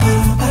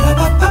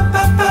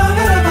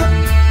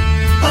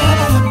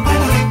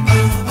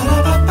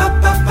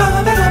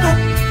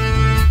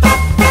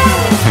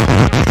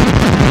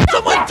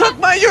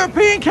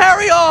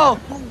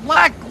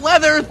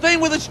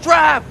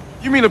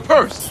You mean a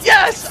purse?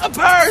 Yes, a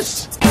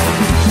purse!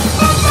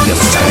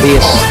 The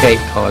Escape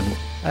Pod.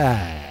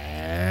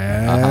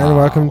 And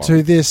welcome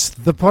to the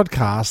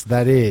podcast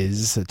that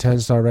is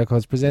Turnstile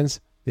Records presents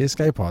The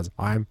Escape Pods.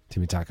 I'm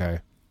Timmy Taco.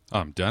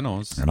 I'm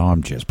Danos. And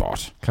I'm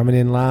Jezbot. Coming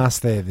in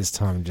last there this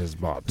time,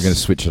 Jezbot. We're going to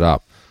switch it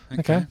up.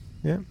 Okay.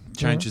 Yeah.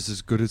 Change is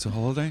as good as a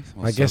holiday.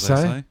 Or I guess they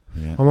so. say.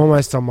 Yeah. I'm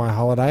almost on my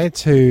holiday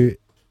to,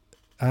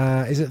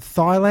 is it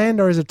Thailand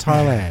or is it I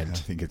Thailand?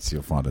 think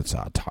you'll find it's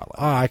Thailand.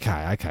 Oh,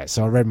 okay.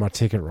 So I read my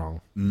ticket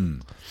wrong.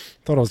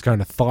 Thought I was going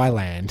to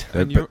Thailand.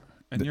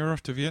 And you're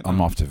off to Vietnam.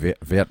 I'm off to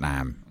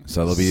Vietnam.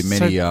 So there'll be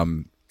many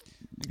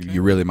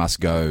you really must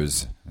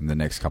goes in the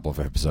next couple of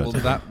episodes.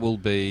 Well, that will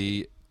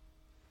be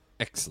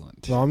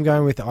excellent. Well, I'm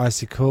going with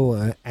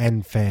Icicle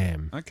and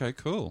Fam. Okay,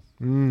 cool.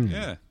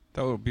 Yeah,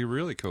 that would be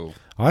really cool.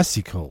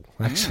 Icicle,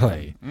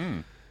 actually.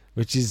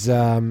 Which is...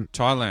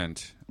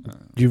 Thailand.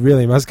 you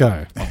really must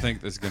go. I think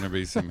there's going to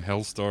be some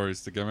hell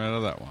stories to come out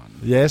of that one.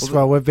 Yes,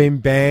 well, we've been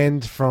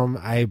banned from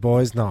a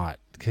boys' night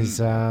because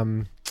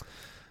I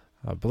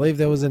believe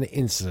there was an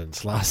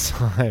incident last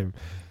time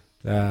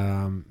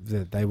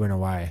that they went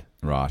away.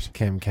 Right.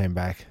 Came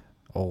back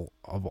all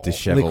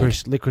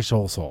Dishevelled. licorice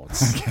all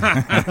sorts.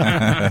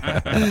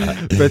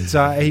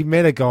 But he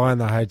met a guy in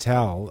the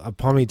hotel, a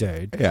pommy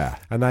dude. Yeah.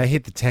 And they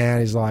hit the town.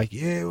 He's like,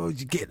 "Yeah, well,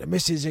 you get the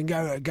missus and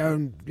go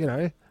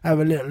and have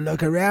a little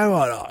look around."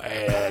 Like, "Oh,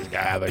 yeah, let's go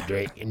have a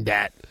drink and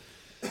that."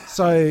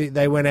 So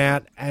they went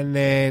out and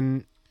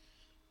then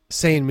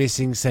scene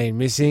missing.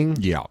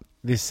 Yeah.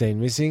 This scene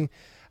missing.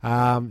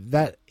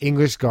 That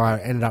English guy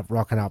ended up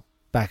rocking up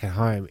back at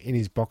home in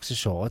his boxer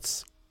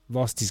shorts,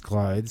 lost his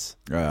clothes,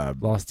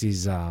 lost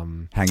his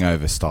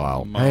Hangover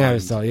style. hangover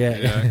style.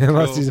 Yeah,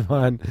 lost cool. his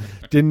mind.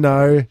 Didn't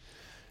know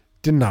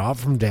up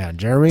from down.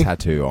 Jeremy,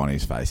 Tattoo on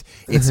his face.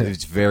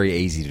 It's very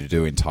easy to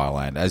do in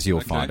Thailand, as you'll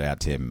find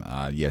out, Tim.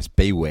 Yes,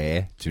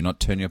 beware. Do not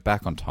turn your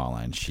back on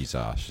Thailand. She's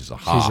a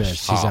harsh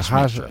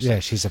mistress. yeah,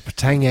 she's a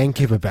patang and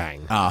keep a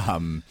bang.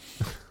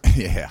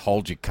 Yeah,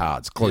 hold your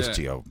cards close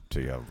to your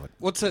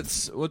What's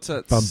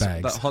that? Bum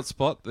bags. That hot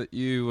spot that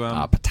you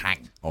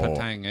patang.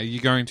 Patang. Are you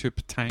going to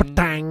Patang?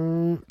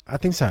 Patang. I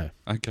think so.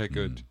 Okay,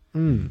 good.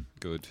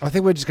 Good. I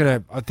think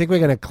we're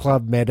gonna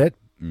club med it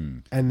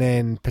and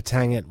then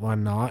patang it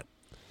one night.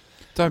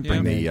 Don't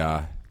bring the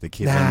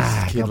kidlands,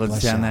 God kidlands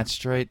bless down ya. that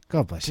street.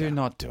 God bless Do you.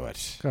 not do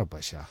it. God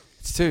bless you.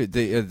 It's too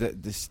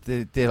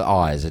their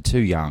eyes are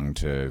too young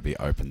to be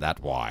opened that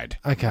wide.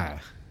 Okay.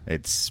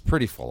 It's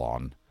pretty full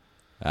on,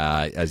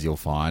 as you'll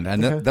find,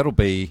 and Okay. that'll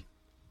be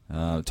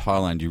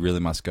Thailand. You really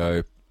must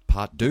go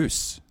part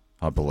deuce,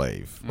 I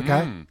believe.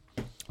 Okay.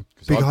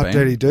 'Cause Big I've hot been.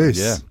 dirty deuce.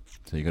 Yeah.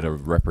 So you got to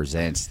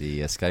represent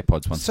the escape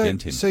pods once again,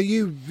 Tim. So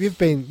you've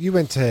been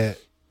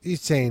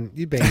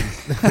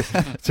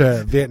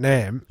to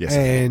Vietnam, Yes.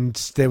 and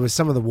there was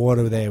some of the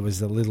water there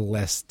was a little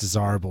less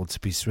desirable to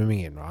be swimming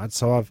in, right?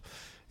 So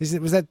was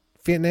that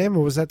Vietnam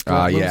or was that?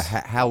 yeah.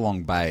 How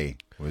Long Bay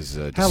was?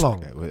 How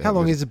long? How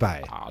long is the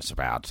bay? It's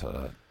about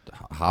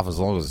half as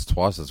long as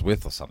twice as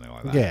width or something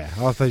like that. Yeah,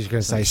 I thought you were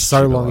going to say so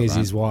Stupid long like as that.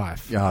 his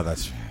wife. Yeah,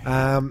 that's.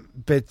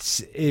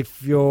 But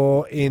if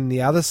you're in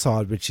the other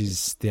side, which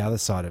is the other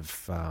side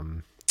of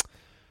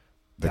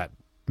that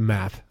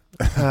map,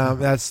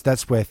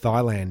 that's where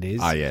Thailand is.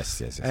 Ah,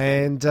 yes.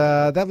 And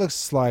that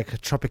looks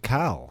like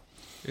tropical.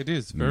 It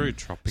is very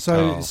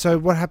tropical. So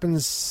what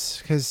happens?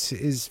 Because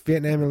is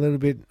Vietnam a little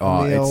bit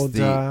on the old?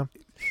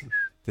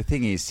 The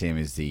thing is, Tim,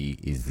 is the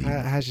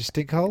how's your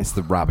stick hole? it's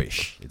the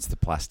rubbish. It's the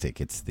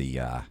plastic. It's the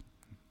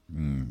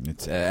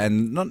it's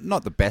and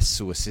not the best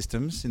sewer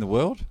systems in the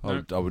world.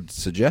 No. I would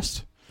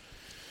suggest.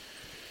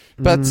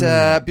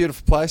 But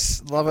beautiful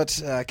place, love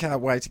it.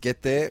 Can't wait to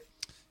get there.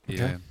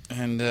 Yeah.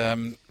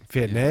 And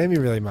Vietnam, you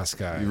really must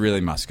go. you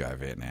really must go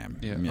Vietnam.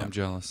 Yeah, I'm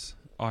jealous.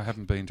 I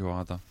haven't been to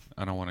either,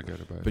 and I want to go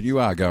to both. But you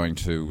are going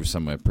to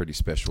somewhere pretty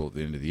special at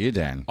the end of the year,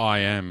 Dan. I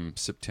am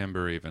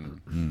September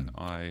even.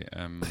 I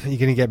am Are you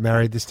going to get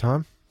married this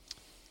time?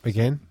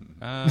 Again?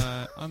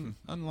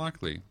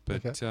 unlikely,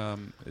 but Okay.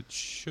 it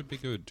should be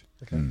good.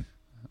 Okay.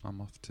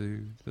 I'm off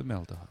to the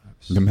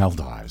Maldives. The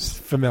Maldives.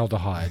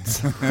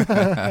 Formaldehydes.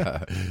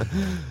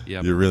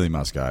 Yeah, You really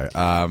must go.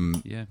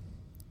 yeah.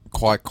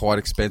 Quite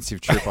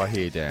expensive trip, I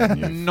hear,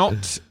 Dan.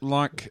 Not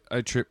like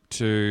a trip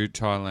to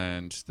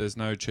Thailand. There's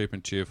no cheap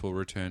and cheerful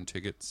return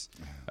tickets.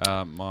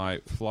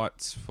 My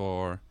flights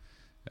for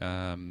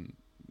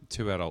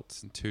 2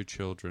 adults and 2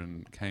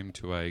 children came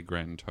to a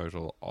grand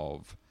total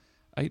of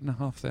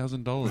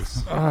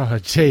 $8,500. Oh,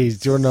 geez.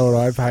 Do you want to know what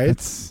I paid?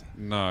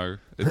 No,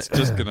 it's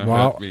just going to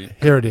Well, hurt me.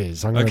 here it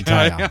is. I'm going to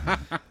tell you.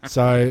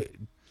 So,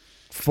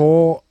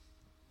 four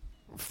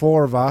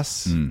of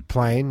us,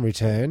 plane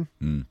return,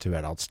 2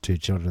 adults, 2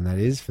 children, that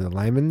is, for the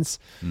layman's.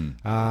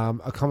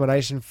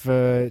 Accommodation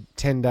for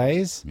 10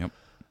 days. Yep.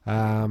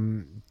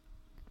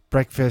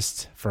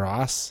 Breakfast for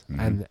us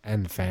and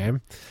the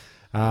fam.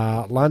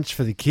 Lunch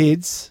for the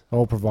kids,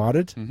 all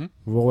provided.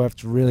 All we have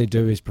to really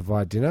do is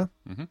provide dinner.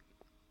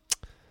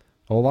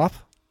 All up.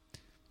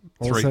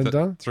 All said and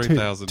done?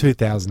 3,000.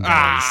 $2,000.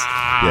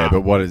 Yeah,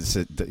 but what is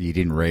it that you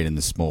didn't read in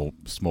the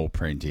small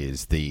print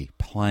is the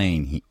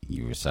plane.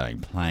 You were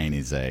saying plane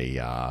is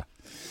a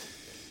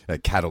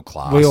cattle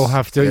class. We all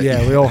have to.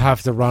 Yeah, we all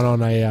have to run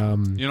on a.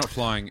 You're not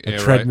flying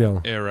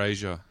treadmill. Air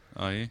Asia,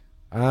 are you?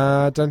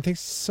 Don't think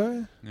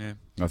so. Yeah.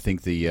 I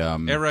think the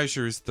Air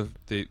Asia is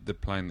the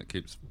plane that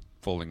keeps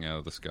falling out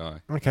of the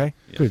sky. Okay,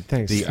 Yeah. good.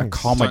 Thanks. the thanks.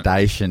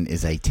 accommodation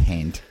is a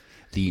tent.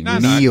 The No,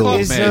 meal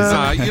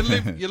man.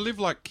 No, you live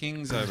like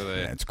kings over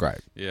there. Yeah, it's great.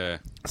 Yeah.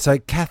 So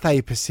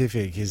Cathay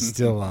Pacific is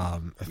still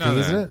a thing,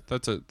 isn't it?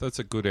 That's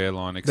a good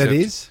airline. Except That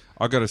is.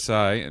 I got to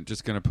say, I'm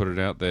just going to put it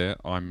out there.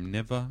 I'm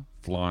never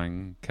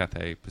flying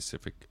Cathay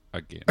Pacific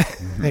again.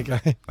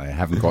 Okay. They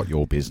haven't got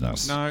your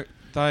business. No,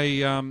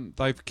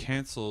 they've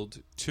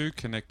cancelled 2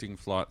 connecting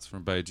flights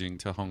from Beijing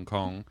to Hong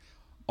Kong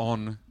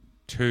on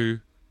 2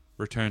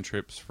 return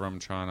trips from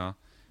China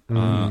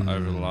over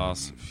the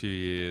last few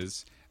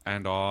years,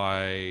 and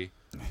I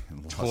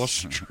tore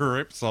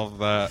strips of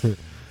that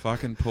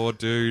fucking poor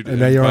dude. And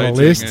now in you're on a Beijing.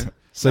 list,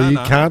 so you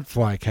No. can't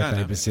fly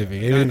Cathay No. Pacific,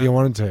 No, even if no. you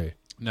wanted to.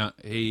 No,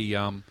 he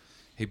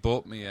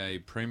bought me a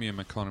premium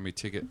economy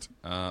ticket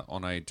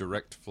on a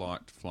direct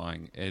flight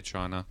flying Air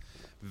China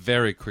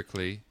very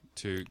quickly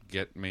to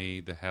get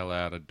me the hell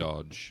out of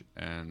Dodge,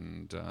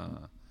 and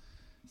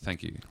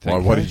thank you.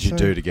 What did you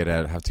do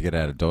to have to get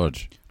out of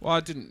Dodge? Well, I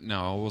didn't.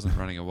 No, I wasn't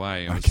running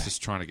away. I was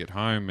just trying to get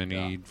home, and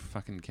he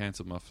fucking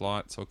cancelled my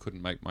flight, so I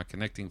couldn't make my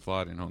connecting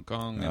flight in Hong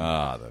Kong.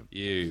 And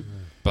you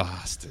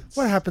bastards!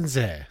 What happens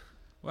there?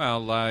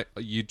 Well,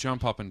 you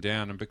jump up and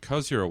down, and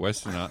because you're a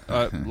Westerner,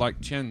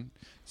 like Chen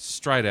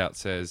straight out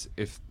says,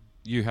 if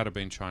you had have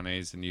been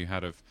Chinese and you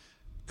had have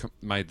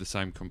made the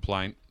same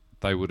complaint,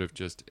 they would have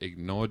just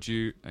ignored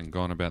you and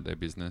gone about their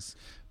business.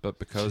 But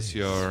because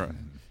you're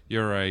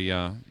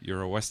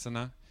a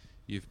Westerner,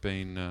 you've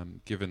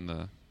been given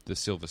the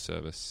silver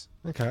service.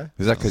 Okay.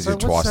 Is that because you're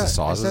what's twice the that?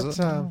 size Is as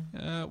that,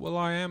 it? Well,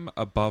 I am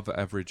above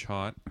average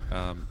height,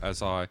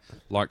 as I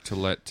like to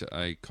let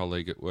a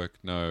colleague at work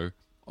know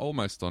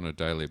almost on a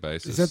daily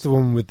basis. Is that the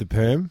woman with the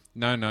perm?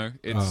 No,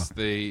 it's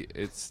the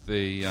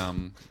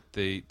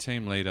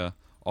team leader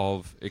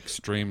of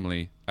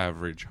extremely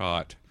average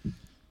height.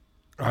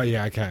 Oh,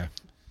 yeah, okay.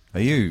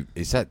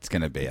 Is that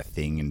going to be a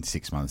thing in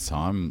 6 months'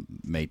 time?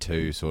 Me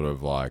too, sort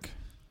of like,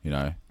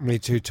 Me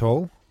too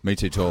tall? Me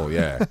too tall,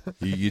 yeah.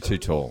 you too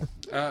tall.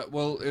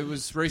 Well, it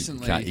was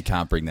recently... You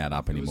can't bring that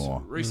up It was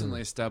anymore. recently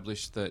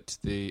established that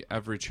the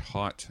average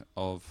height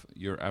of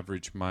your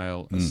average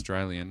male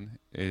Australian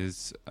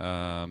is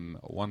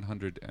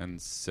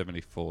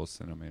 174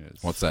 centimetres.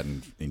 What's that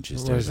in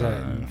inches? What is too? that I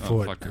don't in know.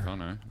 foot? I don't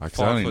know. I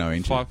can only know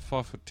inches.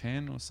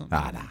 5'10" or something.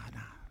 Nah.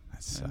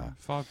 That's, 5'9",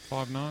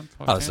 5'10".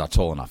 that's not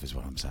tall enough is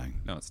what I'm saying.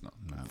 No, it's not.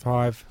 No.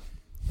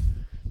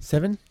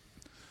 5'7"?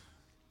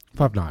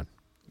 5'9".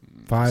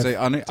 5. See,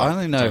 I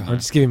only know... I'm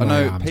just giving I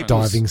my know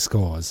people's- diving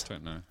scores.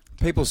 Don't know.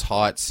 People's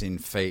heights in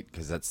feet,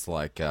 because that's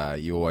like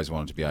you always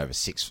want it to be over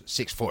 6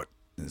 foot.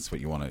 That's what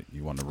you want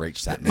to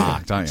reach that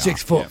mark, don't you?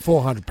 6 foot,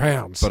 400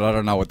 pounds. But I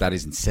don't know what that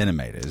is in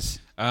centimeters.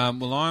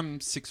 Well, I'm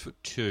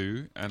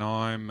 6'2", and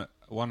I'm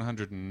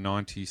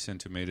 190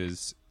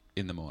 centimeters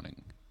in the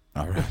morning.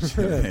 All right,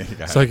 there you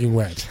go. Soaking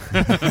wet.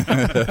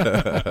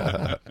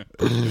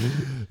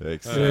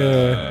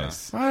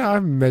 Yes.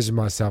 I've measured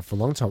myself for a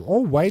long time,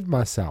 or weighed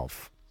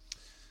myself.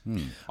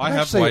 I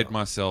have Actually- weighed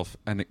myself,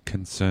 and it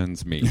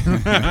concerns me.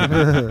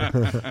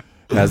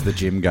 How's the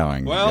gym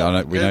going? Well,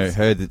 I know, it's-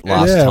 heard that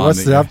last yeah, time.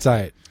 what's the that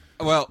update?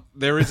 Well,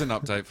 there is an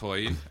update for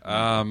you.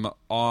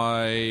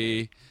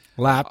 I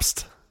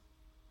Lapsed.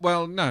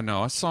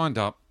 I signed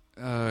up,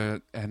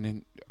 and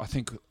then I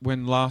think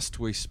when last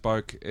we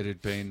spoke, it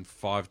had been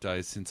 5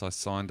 days since I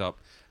signed up,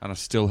 and I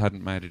still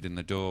hadn't made it in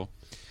the door.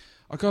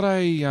 I got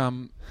a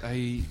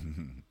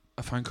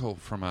phone call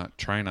from a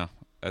trainer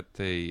at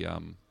the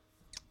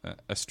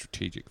a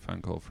strategic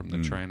phone call from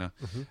the trainer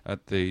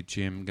at the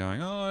gym, going,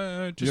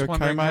 just You okay,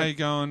 wondering how mate? you're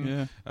going.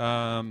 Yeah.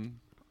 Blah,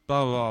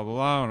 blah, blah,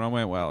 blah. And I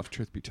went, well, if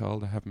truth be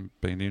told, I haven't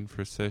been in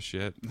for a sesh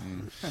yet.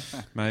 And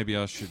maybe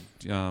I should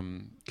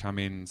come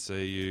in and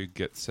see you,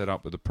 get set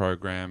up with a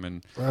program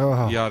and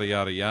yada,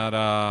 yada,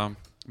 yada.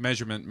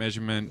 Measurement.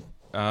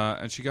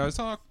 And she goes,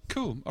 oh,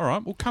 cool. All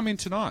right, we'll come in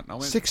tonight. And I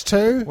went,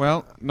 6'2"?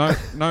 well, no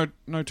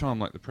time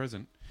like the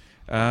present.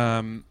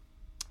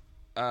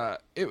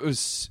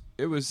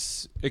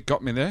 It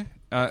got me there.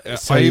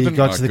 So you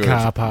got to the good.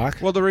 car park.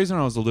 Well, the reason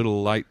I was a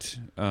little late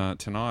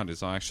tonight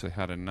is I actually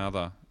had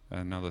another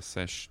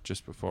sesh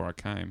just before I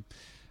came.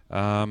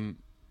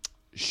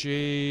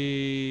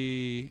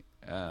 She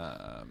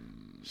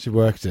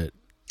worked it.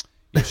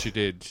 yeah, she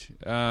did.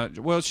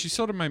 Well, she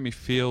sort of made me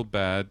feel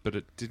bad, but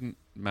it didn't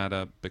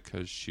matter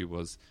because she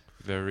was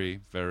very,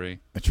 very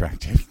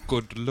Attractive.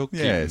 good looking.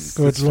 Yes.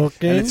 Good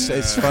looking. And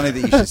it's funny that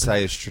you should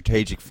say a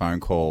strategic phone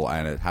call,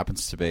 and it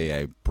happens to be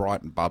a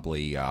bright and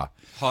bubbly... hot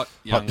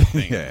young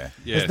thing. Yeah.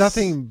 Yes. There's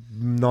nothing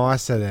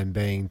nicer than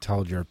being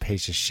told you're a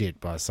piece of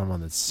shit by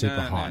someone that's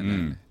super hot.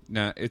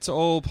 No, it's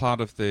all part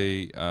of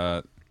the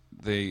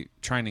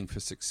training for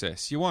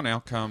success. You want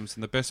outcomes,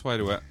 and the best way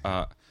to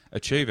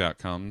achieve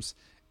outcomes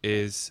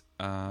is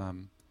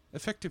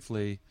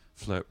effectively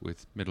flirt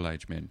with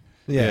middle-aged men.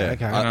 Yeah,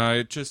 okay. You know,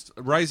 it just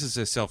raises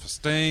their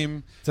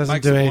self-esteem. Doesn't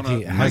makes do them anything.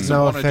 wanna- It has makes them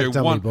no wanna effect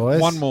do on me,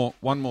 boys.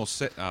 One more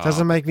set.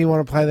 Doesn't make me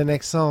want to play the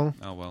next song.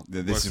 Oh well.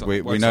 This is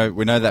Works we on-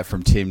 know that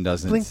from Tim,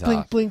 doesn't Blink, it?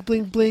 blink, blink,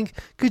 blink, blink.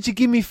 Could you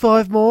give me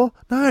 5 more?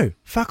 No,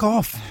 fuck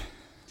off.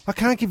 I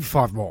can't give you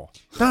 5 more.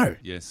 No.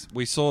 Yes,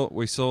 we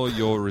saw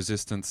your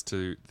resistance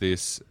to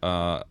this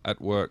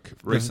at work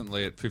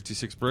recently at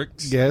 56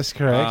 Bricks. Yes,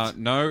 correct.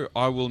 No,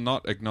 I will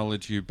not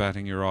acknowledge you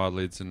batting your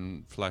eyelids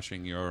and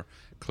flashing your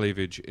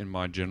cleavage in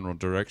my general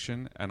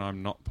direction, and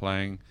I'm not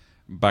playing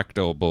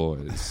Backdoor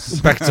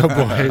Boys. Backdoor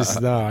Boys.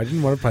 No, I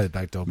didn't want to play the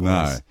Backdoor Boys.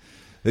 No.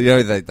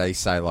 You know, they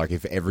say, like,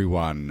 if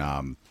everyone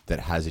that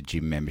has a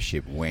gym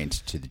membership went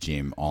to the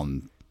gym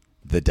on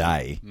the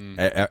day,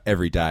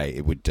 every day,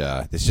 it would.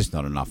 There's just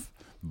not enough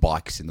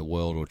bikes in the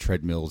world or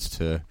treadmills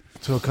to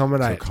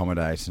accommodate.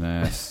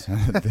 No,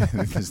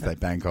 because they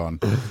bank on.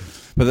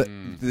 But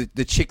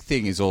the chick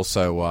thing is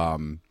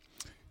also.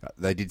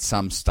 They did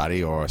some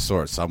study, or I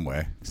saw it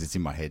somewhere because it's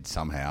in my head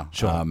somehow.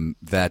 Sure.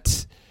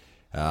 That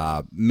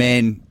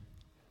men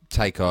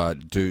take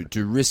do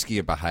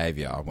riskier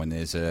behaviour when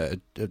there's a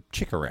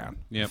chick around,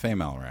 a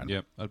female around.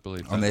 Yep, I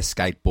believe that. On their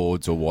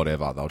skateboards or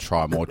whatever, they'll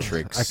try more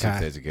tricks if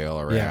there's a girl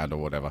around or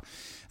whatever.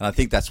 And I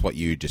think that's what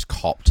you just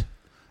copped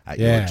at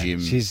your gym.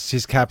 She's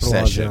capitalising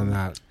session. on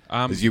that.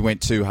 Because you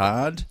went too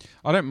hard.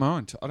 I don't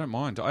mind.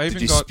 I even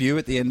Did you got spew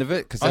at the end of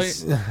it?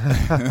 Because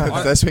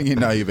that's when you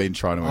know you've been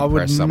trying to I would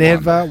impress someone.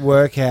 never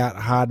work out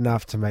hard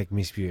enough to make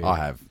me spew. I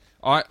have.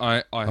 I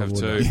have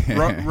too.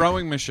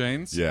 Rowing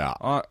machines. Yeah.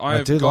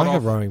 I do like a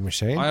rowing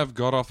machine. I have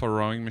got off a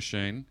rowing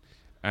machine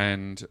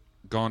and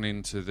gone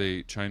into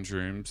the change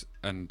rooms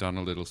and done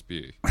a little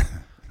spew.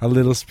 A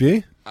little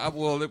spew?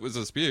 Well, it was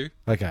a spew.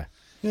 Okay.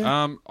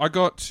 Yeah. I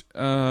got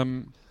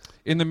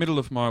in the middle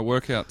of my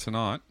workout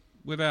tonight,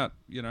 without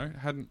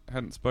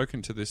hadn't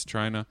spoken to this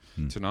trainer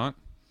tonight.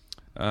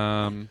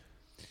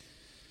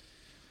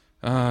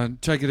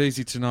 Take it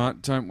easy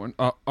tonight.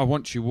 I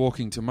want you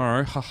walking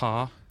tomorrow.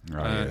 Haha.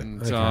 Right,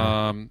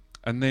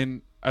 And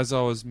then as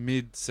I was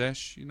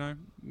mid-sesh,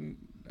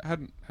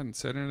 hadn't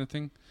said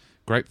anything.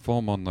 Great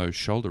form on those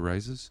shoulder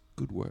raises.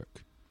 Good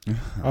work.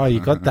 Oh, you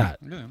got that.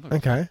 Yeah, look,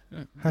 Okay.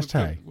 yeah,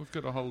 Hashtag. We've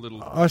got a whole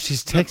little. Oh,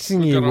 she's texting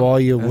we've you got a- while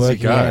you're As you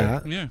working go.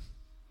 out. Yeah.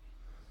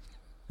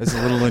 There's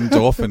a little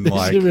endorphin, Is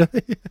like... she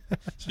really?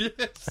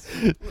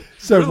 Yes.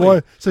 So Really?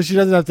 why? So she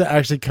doesn't have to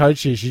actually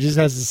coach you. She just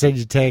has to send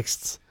you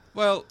texts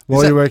Well,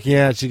 while you're working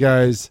out. She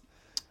goes,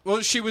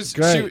 she was.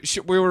 Great. She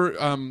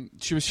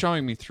was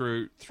showing me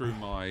through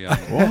my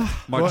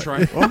my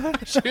training. I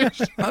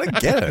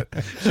don't get it.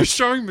 She was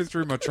showing me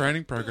through my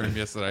training program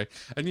yesterday,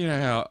 and you know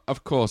how,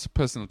 of course, a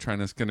personal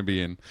trainer is going to be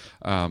in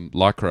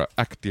Lycra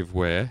active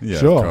wear. Yeah,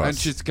 Sure. of course. And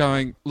she's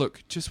going,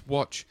 look, just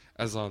watch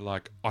as I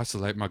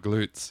isolate my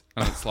glutes,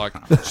 and it's like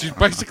she's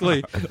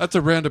basically, that's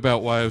a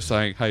roundabout way of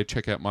saying, hey,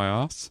 check out my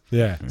ass.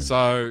 yeah.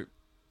 So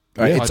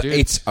It's, I do.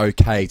 it's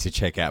okay to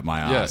check out my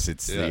Yeah, ass.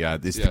 It's yeah,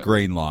 the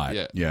green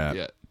light.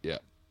 yeah.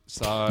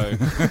 So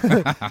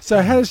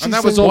So how does she and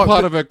that send was all what-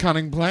 part of her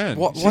cunning plan.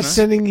 What's She's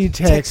sending you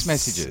Text texts?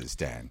 messages,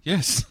 Dan.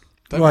 Yes.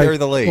 Don't Like, bury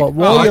the lead. what,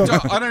 while I you're-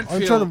 don't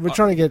feel we're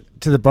trying to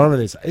get to the bottom of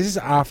this. Is this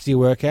after your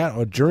workout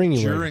or during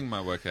your workout? during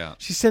my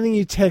workout. She's sending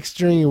you texts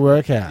during your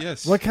workout.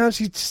 Yes. Why can't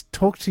she just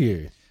talk to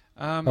you?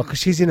 Because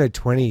she's in her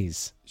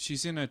 20s.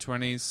 She's in her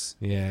 20s,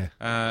 Yeah.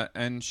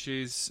 and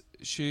she's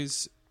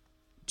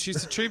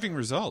achieving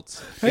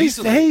results.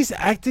 He's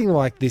acting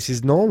like this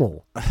is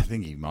normal. I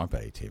think he might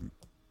be, Tim.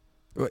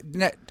 Hold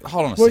on a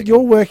Well, second. you're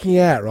working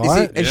out,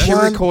 right? is she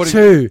One,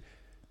 recording-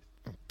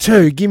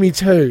 two, give me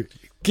two.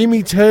 Give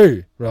me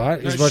two,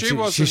 right? No, Is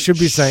what she should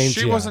be saying to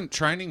She you. wasn't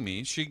training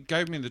me. She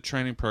gave me the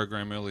training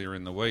program earlier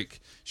in the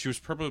week. She was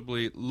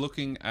probably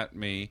looking at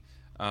me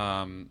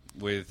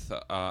with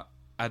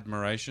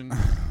admiration,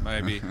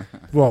 maybe,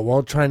 What,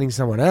 while training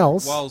someone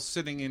else? while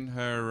sitting in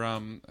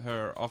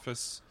her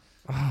office.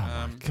 Oh,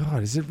 my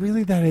God. Is it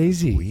really that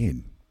easy?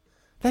 Weird.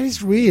 That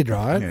is weird,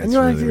 right? Yeah, and it's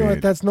you're really acting like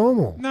weird. that's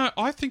normal. No,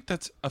 I think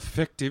that's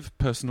effective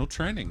personal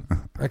training.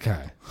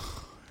 Okay.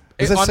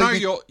 Is that I know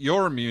something-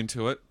 you're immune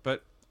to it,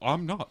 but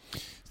I'm not.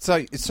 So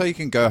you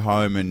can go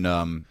home and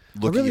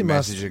look really at your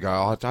must- message and go,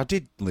 oh, I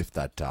did lift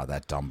that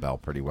dumbbell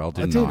pretty well,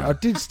 didn't I? I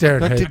did stare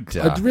at I her. did,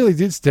 I really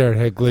did stare at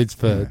her glutes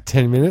for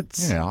 10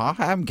 minutes. Yeah,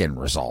 I am getting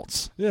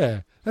results.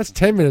 Yeah. That's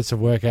 10 minutes of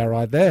workout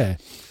right there.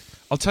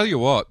 I'll tell you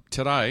what.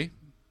 Today,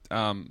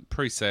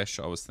 pre-sesh,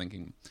 I was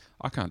thinking,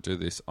 I can't do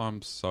this.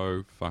 I'm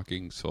so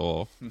fucking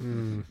sore. But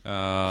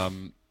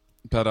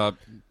I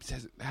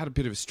had a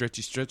bit of a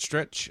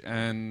stretch,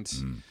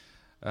 and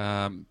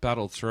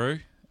battled through.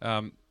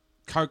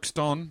 Coaxed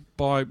on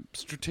by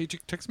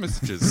strategic text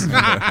messages.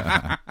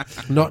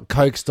 Not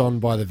coaxed on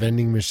by the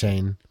vending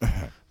machine.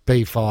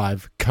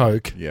 B5,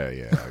 Coke. Yeah,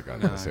 I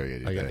got it. So you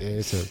did Okay, that.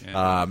 yeah,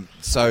 so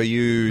So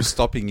you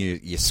stopping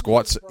your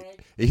squats?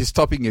 Are you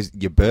stopping your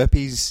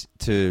burpees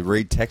to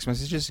read text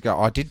messages? Go,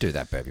 I did do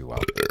that burpee well.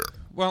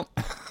 Well,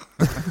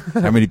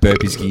 How many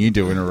burpees can you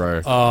do in a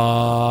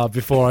row?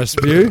 Before I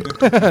spew.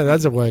 That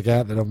doesn't work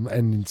out that I'm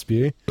ending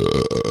spew.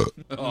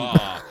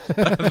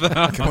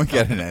 Can we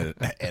get an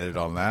edit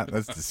on that?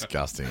 That's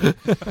disgusting.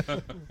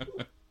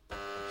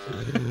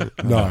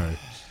 No.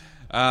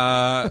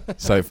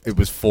 So it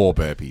was 4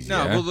 burpees,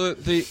 No, yeah? well,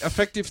 the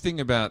effective thing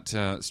about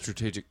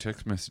strategic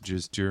text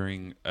messages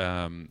during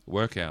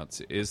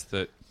workouts is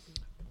that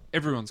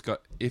everyone's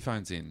got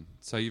earphones in,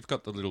 so you've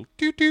got the little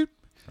toot toot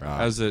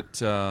Right. as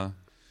it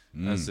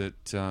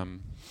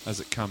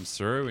comes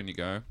through, and you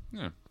go,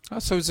 yeah, Oh,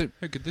 so is it...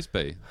 who could this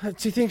be? Do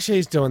you think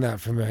she's doing that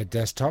from her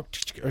desktop?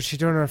 Or is she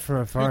doing it from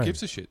her phone? Who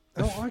gives a shit?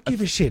 Oh, I give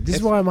a shit. This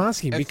is why I'm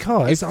asking,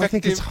 because I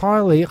think it's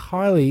effective-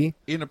 highly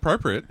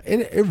Inappropriate,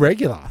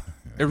 irregular.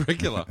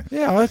 irregular.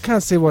 Yeah, I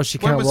can't see why she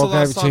When can't was the walk over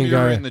last to time you and you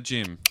were go. in the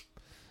gym?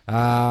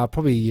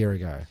 Probably a year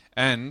ago.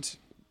 And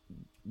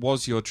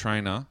was your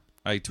trainer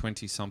a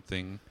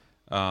 20-something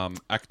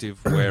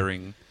active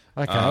wearing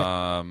Okay.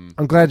 I'm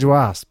glad you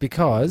asked,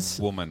 because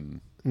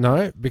woman?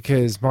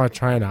 because my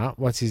trainer,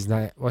 what's his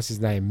name,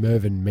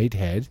 Mervyn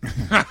Meathead,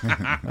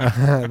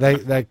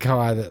 that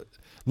guy that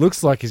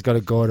looks like he's got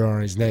a garter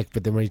on his neck,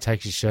 but then when he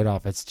takes his shirt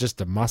off, it's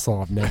just a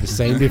muscle I've never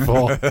seen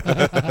before.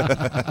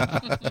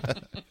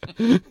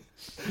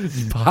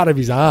 It's part of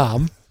his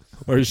arm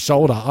or his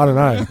shoulder, I don't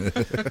know.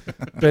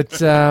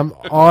 But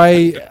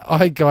I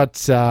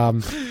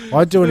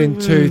do it in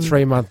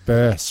 2-3 month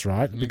bursts,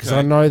 right? Because Okay.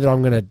 I know that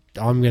I'm gonna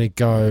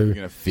go. You're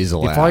going to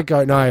fizzle If out.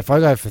 I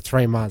go for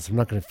 3 months, I'm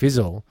not going to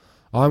fizzle.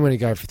 I'm going to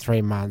go for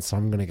 3 months.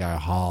 I'm going to go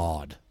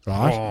hard,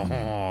 right?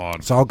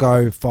 God. So I'll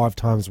go 5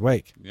 times a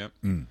week, Yep.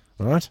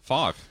 right?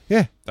 5.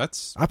 Yeah,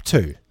 That's up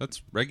to.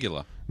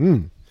 regular.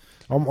 I'm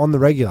on the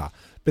regular.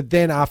 But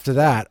then after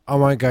that, I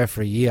won't go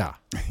for a year.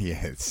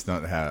 Yeah, it's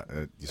not how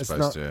you're It's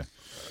supposed not- to...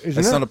 Isn't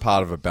It's it? not a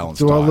part of a balanced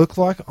Do diet. I look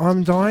like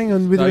I'm dying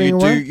and No, withering you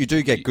away?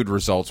 do get good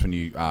results when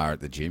you are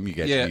at the gym. You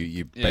get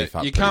you beef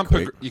up you pretty can't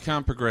quick. you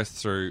can't progress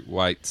through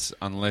weights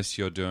unless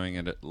you're doing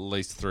it at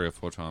least 3 or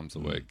 4 times a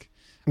week.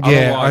 Yeah,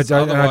 I Otherwise-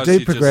 don't. And I otherwise do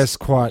you progress just-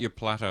 quite. You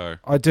plateau.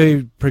 I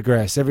do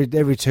progress every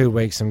 2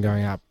 weeks. I'm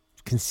going up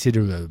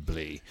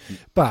considerably.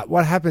 But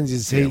what happens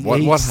is he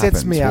what sets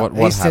happens? me up.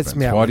 What he sets happens?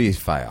 me up. Why do you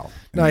fail?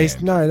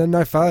 No,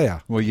 no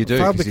failure. Well, you do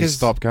Fail because you because-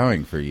 stopped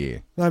going for a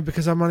year. No,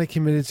 because I'm only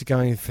committed to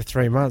going for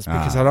 3 months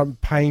because Ah. I'm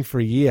paying for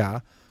a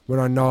year when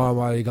I know I've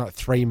only got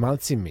 3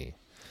 months in me.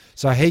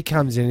 So he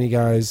comes in and he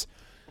goes,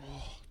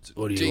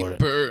 "What do you want?"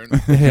 burn.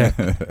 Yeah,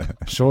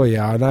 sure.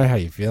 Yeah, I know how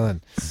you're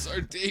feeling. So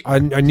deep. I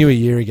knew a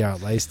year ago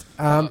at least.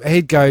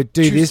 He'd go,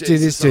 do this, do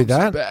this, do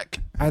that,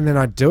 and then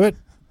I'd do it,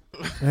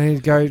 and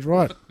he'd go,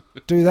 right,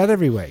 do that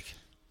every week,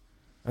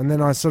 and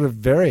then I sort of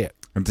vary it.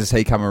 And does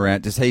he come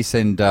around? Does he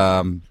send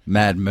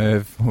Mad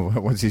Merv?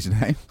 What's his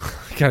name?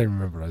 I can't even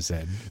remember what I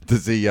said.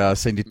 Does he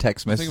send you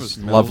text think it messages?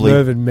 was Lovely.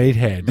 Mervyn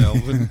Meathead.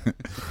 Melvin.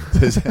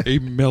 Does He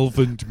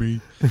Melvined me.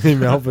 He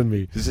Melvin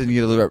me. he send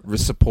you little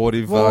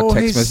supportive Well,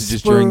 text he's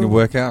messages during the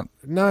well- workout?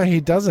 No,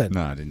 he doesn't.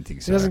 No, I didn't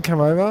think so. He doesn't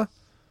come over.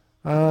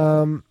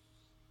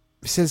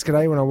 He says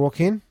g'day when I walk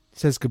in.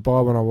 Says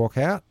goodbye when I walk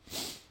out.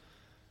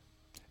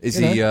 Is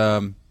you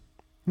he?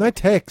 No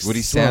text. Would he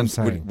is what I'm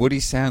sound? saying. Would he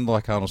sound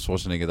like Arnold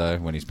Schwarzenegger though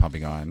when he's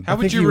pumping iron? How I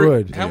would think you he re-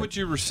 would. How Yeah. would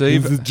you In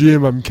receive? the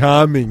gym, I'm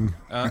calming.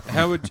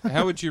 How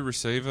would you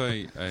receive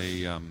a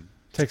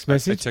Text a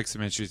message text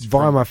message via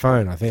from, my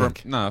phone. I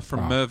think from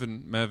Oh.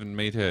 Mervyn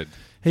Meathead?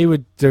 he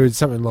would do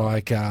something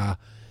like,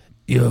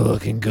 "You're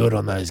looking good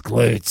on those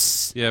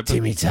glutes, Yeah, but-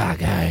 Timmy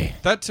Taco."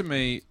 That to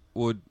me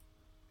would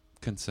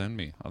concern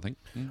me. I think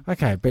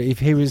Okay, but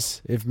if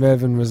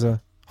Mervyn was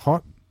a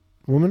hot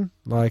woman,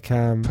 like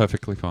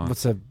perfectly fine.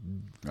 what's a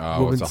Oh, it's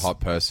a woman's- hot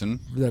person.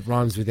 that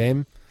rhymes with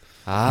M?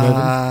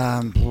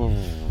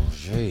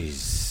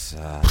 Jeez.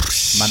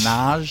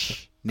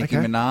 Minaj? Nicki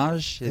Okay.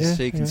 Minaj? Is Yeah,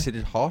 she yeah.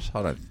 considered hot?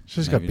 I don't.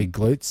 She's got maybe- big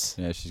glutes.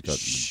 Yeah, she's got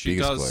She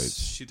biggest does.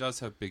 glutes. She does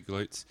have big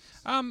glutes.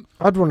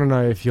 I'd want to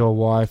know if your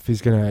wife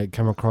is going to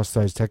come across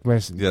those text, Yeah,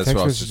 that's text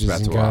what I was just messages about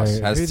and to go, ask.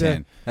 "Who How's the-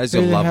 10? How's who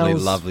your the lovely,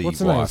 hell's- lovely what's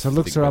her name? wife? So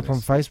looks think her up about on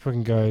this? Facebook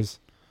and goes,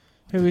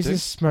 "Who is do?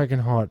 this smoking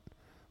hot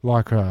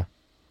lycra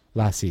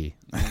lassie?"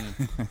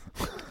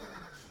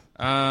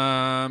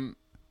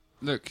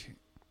 Look,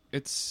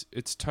 it's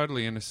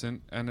totally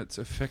innocent and it's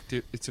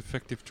effective. It's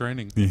effective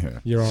training. Yeah.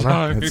 Your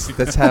Honour.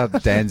 That's how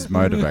Dan's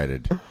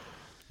motivated.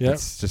 Yep.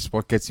 It's just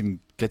what gets him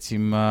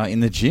in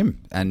the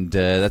gym, and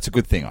that's a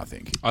good thing, I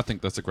think. I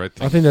think that's a great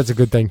thing. I think that's a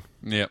good thing.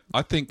 Yeah,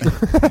 I think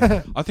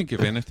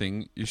if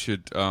anything, you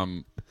should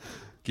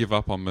give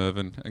up on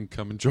Mervyn and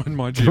come and join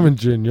my gym. Come and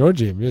join your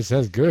gym. Yes,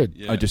 that's good.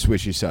 Yeah. I just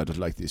wish you sounded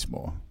like this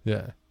more.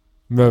 Yeah.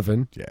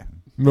 Mervyn the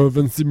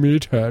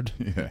meathead.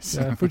 Yes.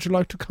 Yeah. Would you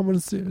like to come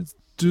and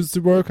do the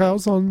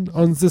workouts on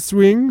the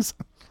swings?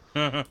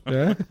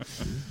 Yeah.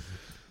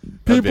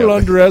 People able-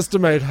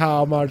 underestimate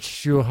how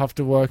much you have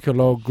to work your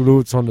low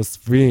glutes on the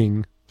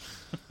swing.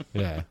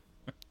 Yeah.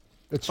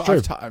 It's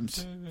true.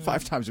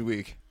 5 times a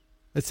week.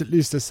 It's at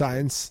least a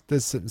science.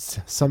 There's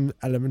some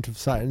element of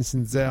science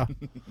in there.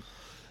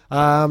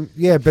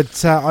 Yeah,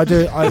 but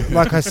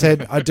like I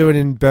said, I do it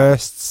in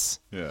bursts.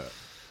 Yeah.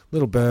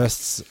 little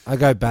bursts. I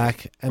go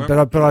back, and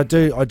Well- but I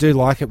do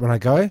like it when I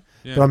go.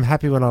 Yeah. But I'm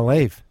happy when I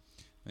leave.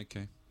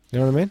 Okay. You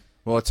know what I mean?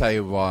 Well, I'll tell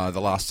you the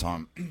last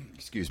time,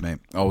 excuse me,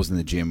 I was in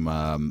the gym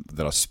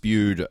that I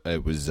spewed.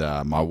 It was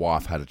my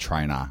wife had a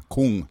trainer,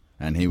 Kung,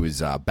 and he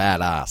was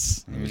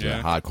badass. He was Yeah.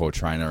 a hardcore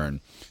trainer, and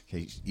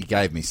he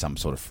gave me some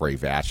sort of free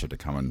voucher to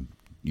come and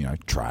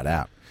try it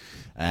out,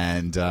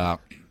 and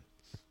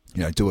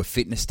do a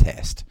fitness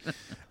test.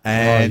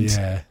 And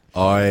yeah.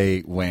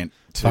 I went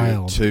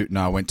Failed.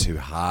 I went too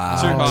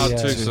hard. Too hard, yeah.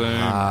 too soon.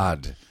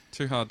 Hard.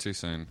 Too hard, too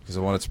soon. Because I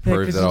wanted to Yeah,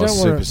 prove 'cause that you I was don't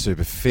super, wanna-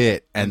 super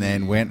fit, and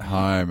then went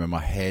home and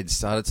my head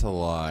started to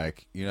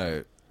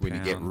when you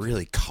get Pound.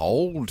 really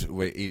cold,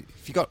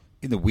 if you got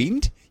in the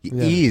wind,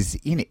 your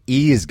Yeah.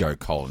 ears go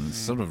cold, and it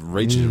sort of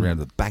reaches around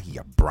the back of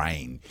your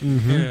brain.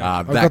 Yeah.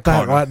 I've got that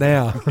kind of- right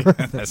now.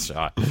 That's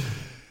right.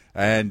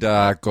 And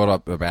got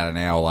up about an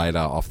hour later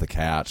off the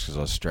couch because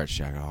I was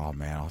stretched out. Oh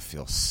man, I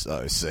feel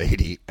so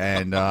seedy,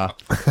 and I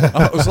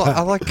was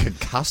like,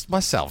 concussed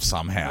myself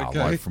somehow, Okay.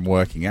 like from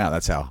working out.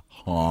 That's how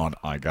hard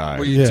I go.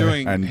 Were you Yeah.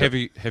 doing And-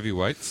 heavy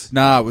weights?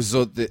 No, it was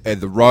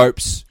the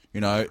ropes.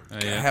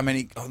 yeah. How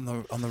many on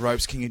the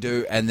ropes can you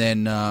do? And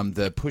then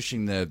the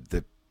pushing the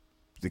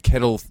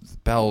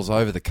kettlebells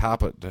over the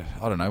carpet.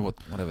 I don't know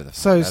whatever the.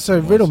 So that's what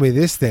it riddle was. me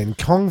this then: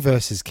 Kong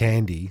versus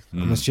Candy.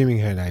 I'm assuming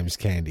her name's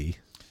Candy.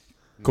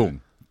 Cool.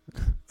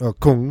 Or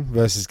Kung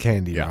versus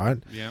Candy, Yeah. right?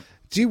 Yeah.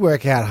 Do you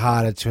work out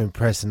harder to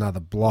impress another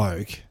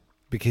bloke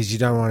because you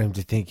don't want him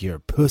to think you're a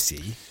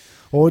pussy,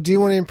 or do you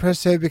want to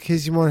impress her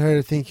because you want her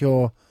to think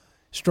you're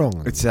strong?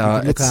 And It's you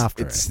can look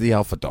after it's her. the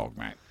alpha dog,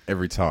 mate.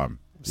 Every time.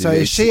 So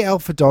It's- is she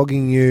alpha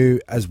dogging you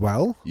as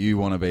well? You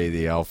want to be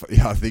the alpha?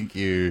 Yeah, I think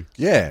you.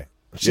 Yeah.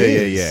 She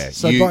is. Yeah.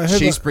 So by her-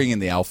 She's bringing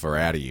the alpha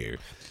out of you.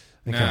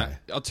 Okay. Now,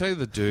 I'll tell you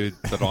the dude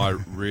that I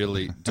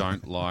really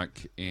don't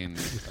like in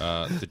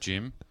the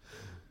gym.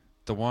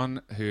 The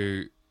one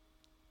who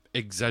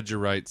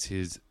exaggerates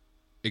his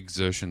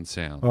exertion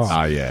sounds. Oh.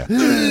 Oh yeah.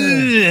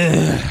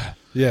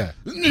 Yeah.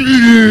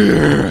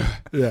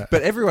 Yeah.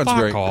 But everyone's Fuck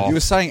very. off. You were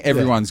saying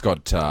everyone's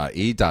got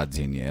earduds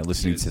in you,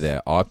 listening to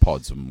their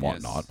iPods and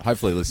whatnot.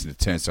 Hopefully, listening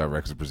to Turnstile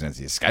Records presents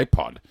the Escape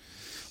Pod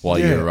while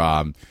Yeah.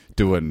 you're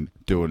doing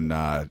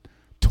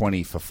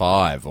 20 for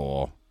 5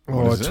 or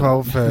Or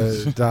 12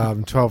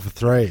 for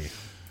 3.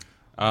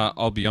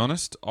 I'll be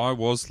honest, I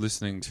was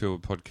listening to a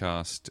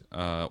podcast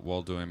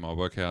while doing my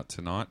workout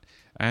tonight,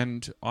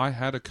 and I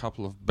had a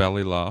couple of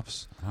belly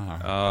laughs.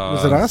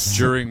 Was it us?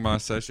 During my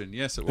session?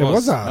 Yes, it It was.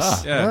 was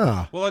us. Yeah.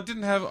 Ah. Well, I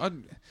didn't have...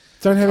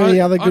 Don't have any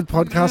other good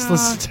I- podcasts to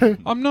listen to?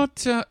 I'm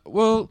not...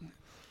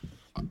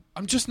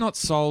 I'm just not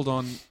sold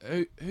on...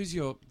 Who's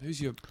your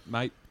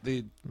mate?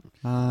 The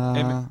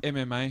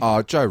MMA?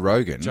 Oh, Joe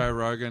Rogan. Joe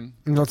Rogan.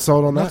 Not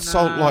sold on Not that?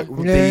 sold like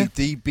Yeah.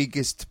 the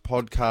biggest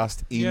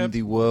podcast in Yeah.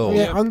 the world.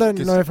 Yeah, I don't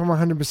 'cause- know if I'm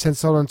 100%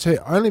 sold on too.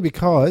 Only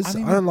because I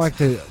don't like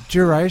the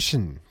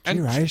duration.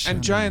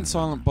 And Jay and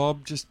Silent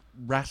Bob just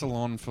rattle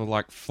on for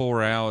like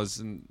 4 hours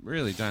and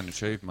really don't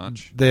achieve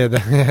much. Yeah,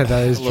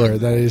 that is true.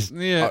 That is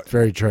Yeah.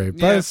 very true.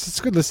 But Yeah. it's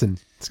a good listen.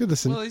 It's a good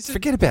listen. Well, is it-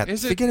 Forget about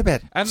is it- forget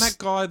about And that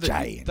guy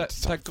Jay that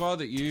and that guy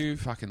that you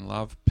fucking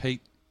love,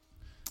 Pete.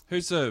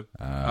 Who's the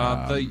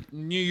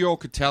New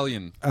York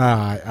Italian? Pete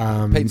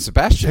and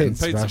Sebastian.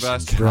 Pete Pete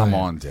Sebastian. Come Brilliant.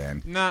 on,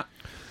 Dan. Nah.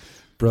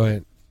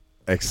 Brilliant.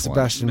 Excellent.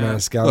 Sebastian No.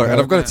 Maniscalco. Look,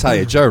 and I've got to tell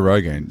you, Joe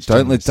Rogan,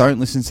 don't genius.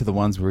 listen to the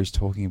ones where he's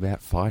talking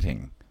about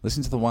fighting.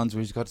 Listen to the ones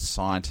where he's got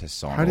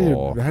scientists on. How do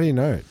you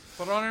know it?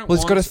 But I don't Well,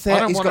 he's want, got a I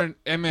don't he's want got- an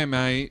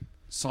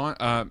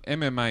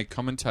MMA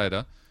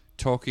commentator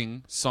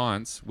talking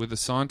science with a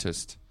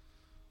scientist.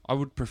 I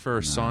would prefer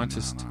a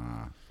scientist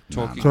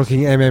talking. Talking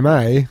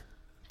MMA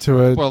to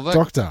a Well, that,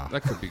 doctor.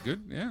 That could be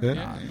good. Yeah. Yeah.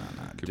 yeah.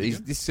 Could be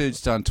good. This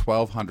dude's done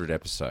 1,200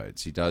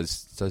 episodes. He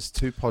does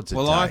 2 pods a day.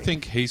 Well, I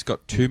think he's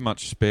got too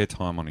much spare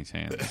time on his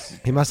hands.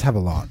 He must have a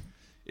lot.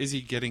 Is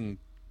he getting...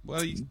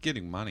 Well, he's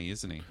getting money,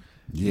 isn't he?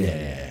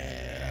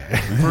 Yeah.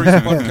 For his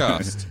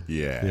podcast.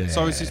 Yeah. Yeah.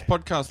 So is his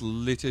podcast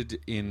littered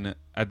in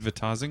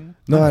advertising?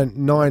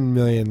 9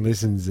 million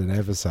listens an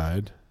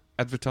episode.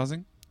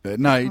 Advertising?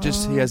 No, he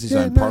has his yeah,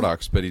 own no.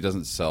 products, but he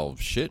doesn't sell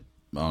shit.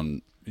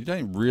 You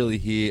don't really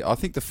hear. I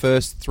think the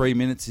first 3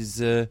 minutes is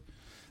this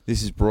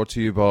is brought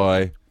to you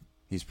by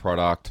his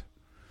product.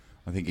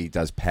 I think he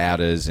does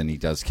powders and he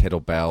does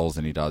kettlebells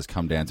and he does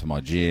come down to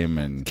my gym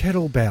and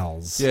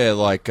Kettlebells. yeah,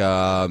 like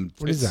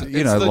What is that?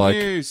 You know, the like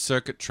new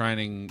circuit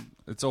training.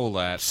 It's all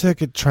that.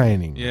 Circuit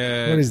training.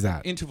 Yeah. What is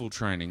that? Interval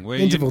training. Where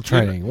Interval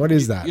training. What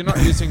is that? You're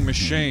not using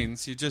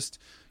machines.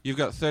 You've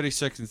got 30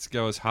 seconds to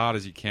go as hard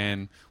as you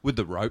can with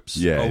the ropes.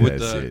 Yeah, or with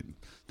that's it.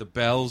 the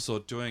bells or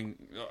doing.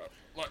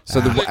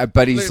 so.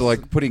 But he's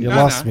like putting. You No,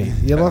 lost no. me.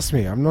 You lost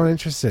me. I'm not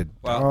interested.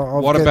 Well,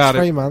 I'll what get about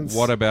 3 if, months?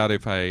 What about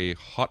if a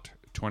hot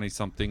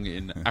 20-something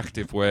in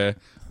activewear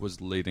was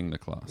leading the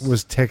class?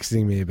 was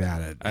texting me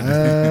about it?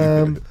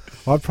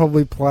 I'd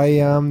probably play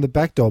the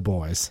Backdoor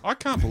Boys. I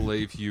can't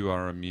believe you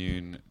are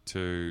immune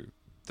to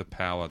the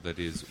power that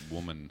is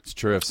woman. It's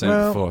true. I've seen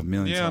it before a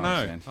million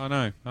times. I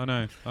know.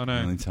 A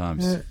million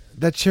times. Yeah,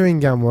 that chewing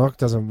gum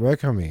doesn't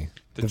work on me.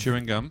 The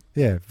chewing gum.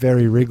 Yeah,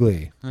 very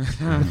wriggly.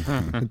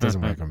 It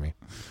doesn't work on me.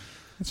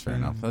 That's fair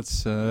enough.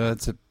 It's a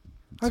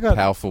got-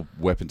 powerful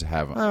weapon to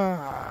have.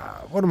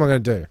 What am I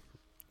going to do?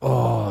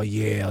 Oh,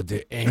 yeah, I'll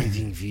do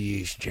anything for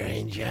you,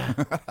 stranger.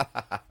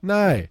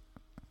 No.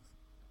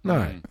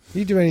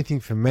 You do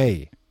anything for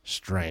me,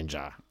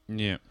 stranger.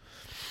 Yeah.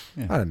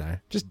 I don't know.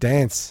 Just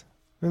dance.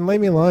 And leave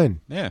me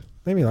alone. Yeah.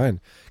 Leave me alone.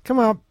 Come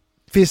up,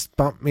 fist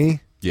bump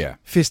me, Yeah.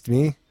 fist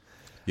me.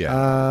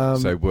 Yeah.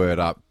 So word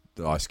up,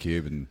 the Ice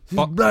Cube, and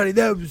Bloody,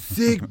 that was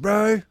sick,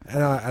 bro.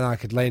 And I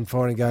could lean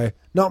forward and go,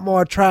 not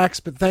my tracks,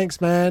 but thanks,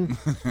 man.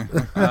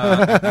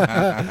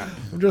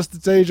 I'm just a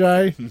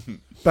DJ.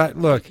 But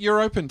look,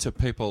 You're open to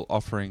people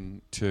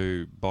offering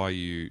to buy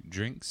you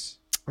drinks.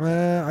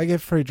 I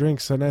get free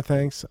drinks, so no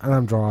thanks. And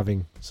I'm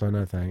driving, so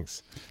no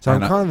thanks. So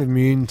And I'm kind of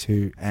immune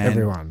to and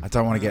everyone. I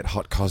don't want to get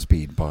hot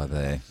Cosby'd by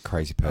the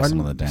crazy person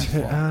on the dance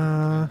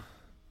floor.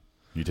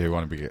 You do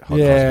want to be hot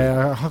Cosby.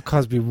 Yeah, hot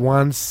Cosby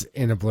once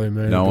in a blue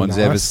moon. No would be one's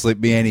nice. ever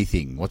slipped me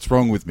anything. What's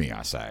wrong with me?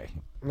 I say.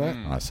 No.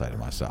 I say to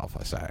myself.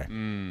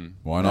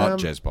 Why not,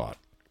 Jezbot?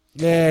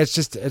 Yeah, it's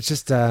just. There's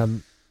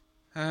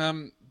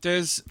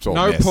It's all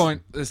no mess.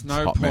 point. There's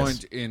no hot mess.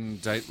 point in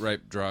date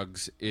rape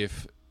drugs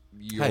if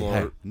you're. Hey,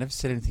 I never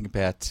said anything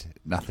about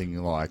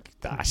nothing like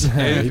that.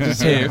 He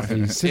just if-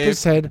 he simply if-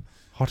 said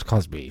hot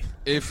Cosby.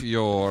 If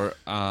you're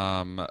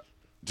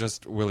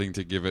just willing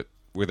to give it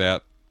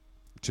without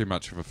too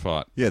much of a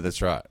fight. Yeah,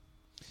 that's right.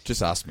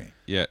 Just ask me.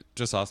 Yeah,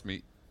 just ask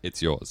me. It's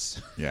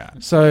yours. Yeah.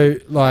 So,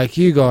 like,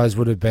 you guys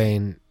would have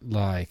been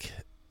like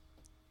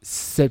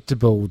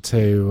susceptible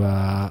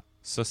to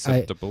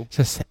Susceptible.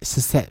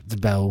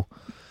 susceptible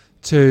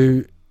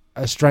to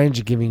a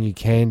stranger giving you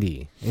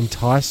candy,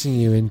 enticing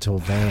you into a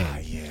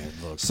van. Yeah,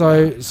 look.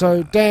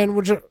 So Dan,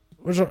 would you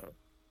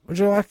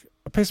like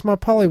a piece of my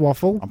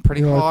pollywaffle? I'm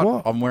pretty You're hot.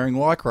 Like, what? I'm wearing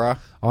lycra.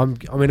 I'm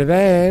in a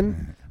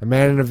van, a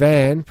man in a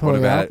van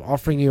pulling about up,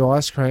 offering you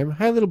ice cream.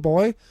 Hey, little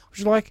boy, would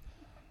you like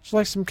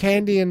some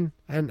candy and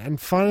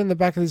fun in the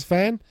back of this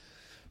van?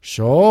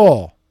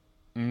 Sure.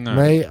 No.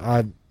 Me,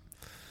 I'm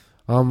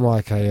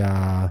like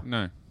a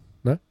No.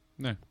 No?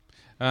 No.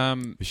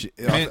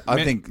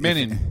 I think men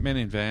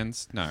in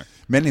vans. No.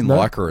 men in No?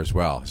 lycra as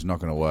well. It's not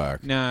going to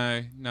work.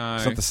 No.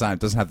 It's not the same. It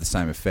doesn't have the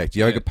same effect.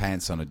 Yoga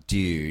pants on a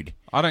dude.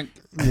 I don't.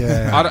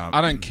 yeah.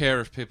 I don't care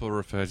if people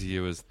refer to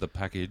you as the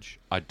package.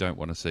 I don't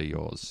want to see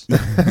yours.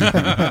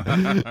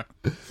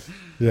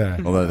 Yeah.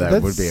 Although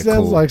that would be a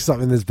sounds cool. like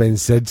something that's been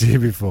said to you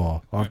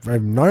before.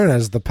 I'm known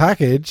as the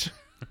package.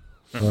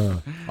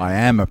 I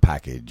am a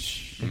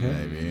package.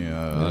 Maybe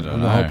I don't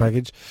On the whole know.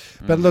 package.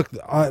 But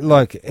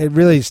look, it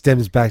really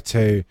stems back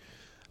to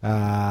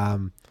I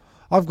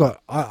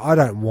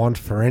don't want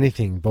for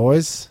anything,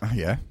 boys.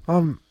 Yeah.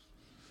 I'm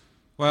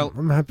Well,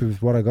 happy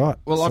with what I got.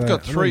 well, I've So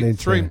got I don't need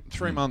to-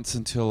 three months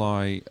until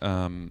I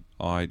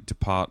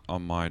depart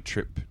on my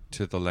trip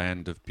to the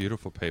land of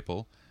beautiful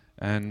people,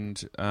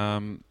 and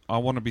I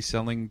want to be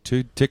selling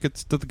 2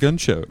 tickets to the gun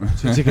show.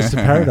 2 tickets to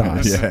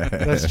paradise. Yeah.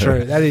 That's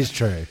true. That is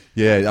true.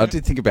 Yeah, I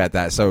did think about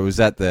that. So was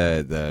that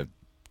the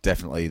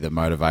definitely the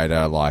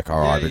motivator? Like,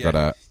 all right, I've got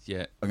to.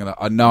 Yeah.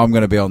 I know I'm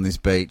going to be on this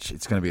beach.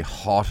 It's going to be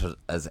hot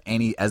as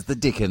the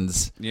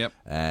Dickens. Yep.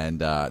 And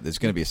there's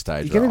going to be a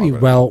stage. You're going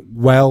where to be I've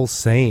well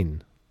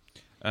seen.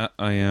 I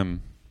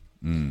am.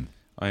 gotta-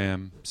 I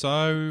am.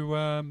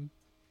 So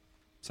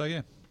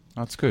yeah.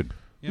 That's good.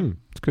 Yeah.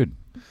 It's good.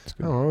 It's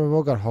good. Oh, well, we've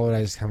all got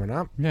holidays coming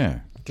up. Yeah.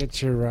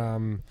 Get your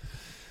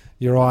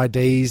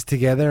IDs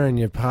together and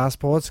your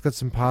passports. Got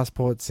some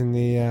passports in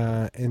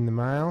the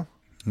mail.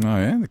 Oh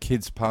yeah, the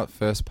kid's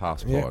first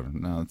passport.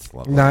 No, that's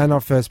lovely. No,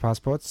 not first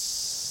passports.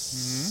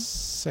 Mm-hmm.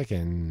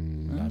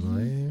 Second, I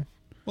believe.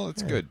 Well,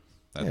 it's good.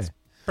 That's Yeah.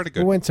 pretty We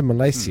good. went to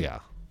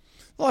Malaysia.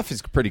 Life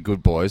is pretty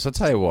good, boys. I'll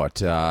tell you what.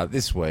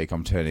 This month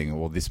I'm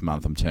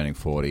turning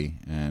 40,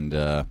 and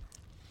you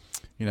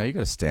got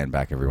to stand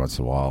back every once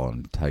in a while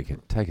and take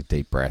a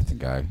deep breath and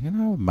go, I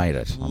made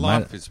it.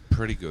 Life is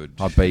pretty good.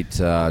 I beat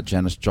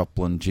Janis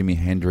Joplin, Jimi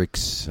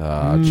Hendrix,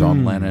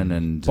 John Lennon,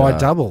 and By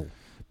double.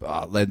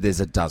 there's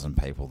a dozen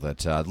people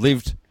that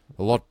lived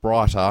a lot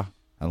brighter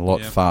and a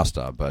lot Yep.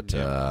 faster, but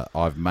Yep.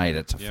 I've made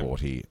it to Yep.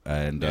 40,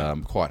 and Yep.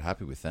 I'm quite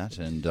happy with that.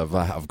 And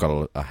I've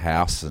got a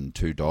house and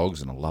 2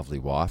 dogs and a lovely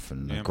wife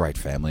and a Yep. great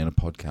family and a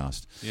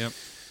podcast. Yep.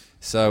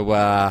 So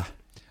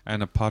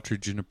And a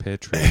partridge in a pear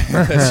tree.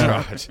 that's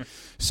right.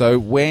 So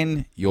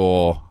when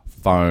your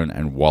phone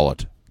and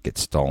wallet get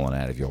stolen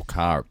out of your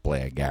car at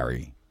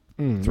Blairgowrie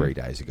 3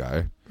 days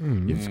ago,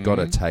 you've got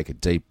to take a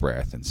deep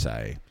breath and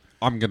say,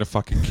 I'm going to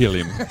fucking kill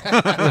him.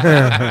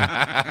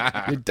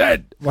 You're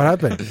dead. What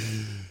happened?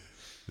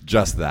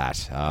 just that.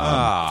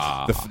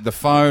 The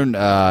phone,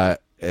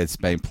 it's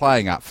been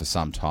playing up for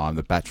some time.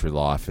 The battery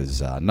life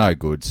is no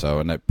good,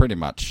 and it pretty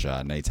much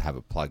needs to have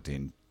it plugged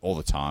in all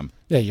the time.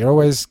 Yeah, you're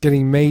always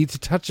getting me to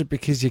touch it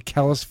because your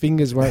callous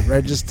fingers won't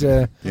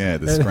register. Yeah,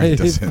 the And screen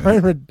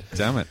doesn't.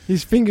 Damn it.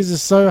 His fingers are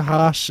so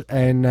harsh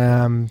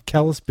and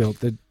callous built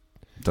that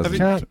Doesn't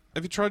Have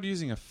you tried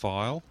using a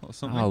file or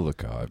something? Oh,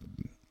 look,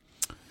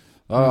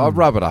 I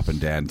rub it up and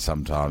down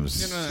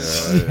sometimes.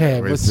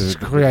 Which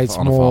creates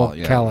on a more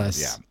file,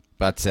 callus. Yeah.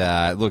 But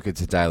look,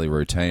 it's a daily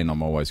routine.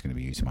 I'm always going to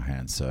be using my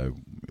hands, so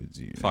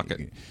Fuck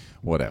it.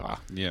 Whatever.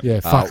 Yep. Yeah,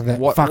 fuck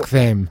them. Fuck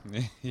them.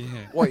 Yeah.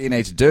 What you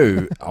need to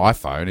do,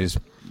 iPhone, is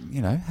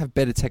have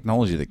better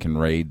technology that can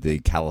read the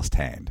calloused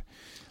hand.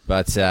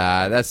 But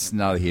that's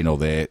neither here nor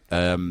there.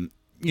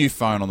 New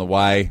phone on the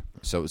way,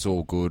 so it's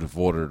all good. I've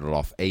ordered it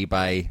off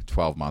eBay,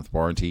 12-month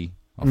warranty.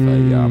 I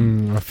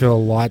feel a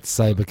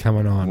lightsaber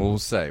coming on. We'll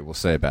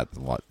see about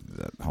the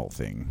whole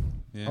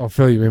thing. Yeah. I'll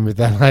fill you in with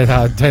that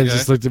later. Dan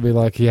just looked at me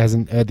like he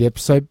hasn't heard the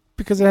episode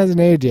because it hasn't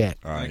aired yet.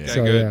 Okay,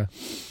 So, good. yeah.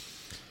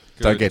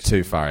 Don't get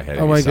too far ahead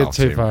of I won't yourself,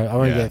 get too Tim. far. I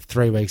won't get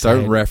 3 weeks Don't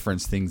ahead.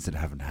 reference things that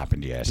haven't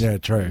happened yet. Yeah,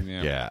 true.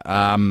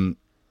 Yeah.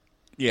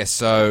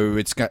 So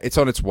it's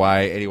on its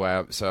way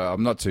anyway. So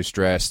I'm not too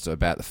stressed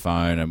about the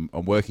phone.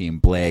 I'm working in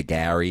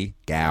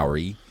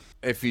Blairgowrie.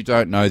 If you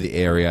don't know the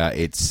area,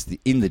 it's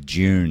in the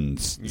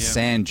dunes, the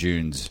sand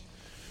dunes.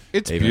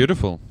 It's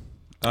beautiful.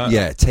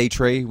 Tea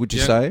tree, would you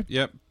say?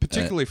 Yep.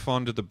 Particularly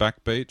fond of the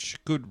back beach.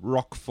 Good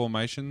rock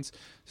formations.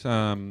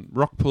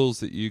 Rock pools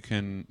that you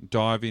can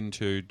dive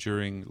into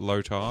during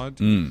low tide.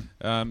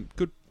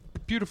 Good,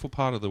 beautiful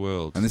part of the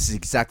world. And this is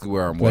exactly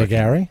where I'm working.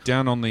 Blairgowrie?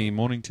 Down on the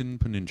Mornington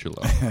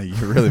Peninsula. You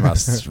really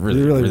must. You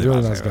really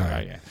must go.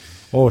 Yeah.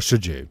 Or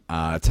should you?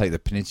 Take the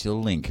Peninsula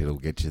Link. It'll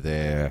get you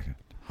there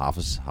half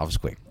as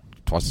quick.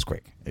 Twice as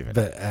quick, even.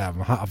 But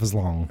half as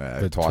long.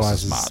 But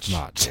twice as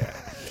much.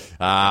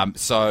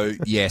 So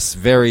yes,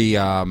 very.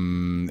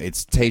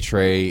 It's tea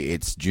tree.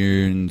 It's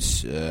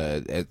dunes.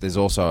 There's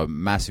also a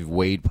massive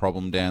weed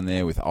problem down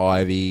there with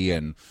ivy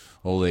and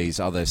all these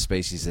other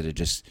species that are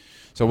just.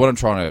 So what I'm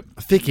trying to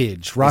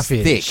Thickage,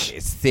 roughage.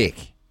 It's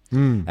thick.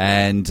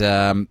 And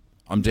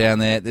I'm down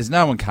there. There's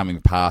no one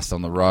coming past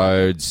on the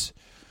roads.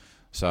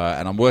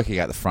 And I'm working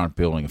at the front,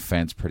 building a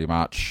fence, pretty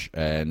much,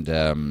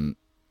 and.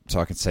 So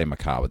I could see my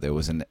car, but there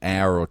was an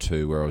hour or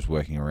two where I was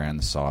working around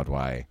the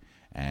sideway,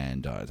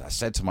 and I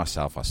said to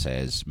myself,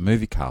 move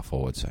your car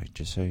forward,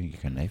 just so you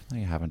can, even though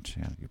you haven't,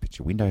 you put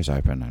your windows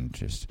open and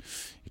just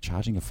you're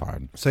charging your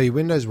phone. So your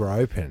windows were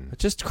open. It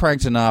just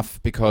cranked enough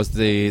because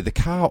the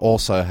car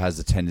also has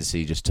a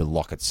tendency just to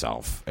lock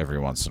itself every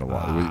once in a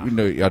while.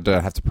 I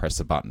don't have to press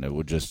the button; it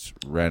will just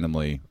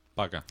randomly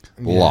Bugger.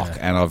 lock,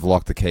 and I've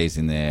locked the keys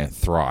in there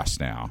thrice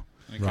now.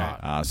 Okay.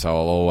 Right. So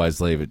I'll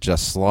always leave it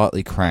just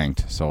slightly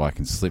cranked so I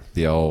can slip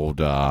the old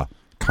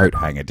coat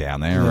hanger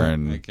down there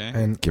and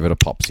give it a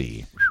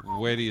popsy.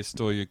 Where do you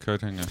store your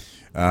coat hanger?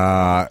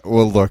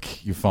 Well,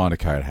 look, you find a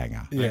coat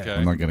hanger. Yeah. Okay.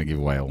 I'm not going to give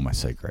away all my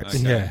secrets.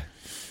 Okay. Yeah.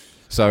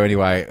 So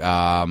anyway,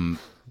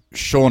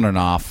 sure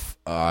enough,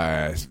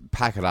 I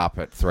pack it up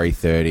at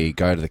 3:30,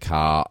 go to the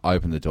car,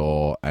 open the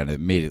door, and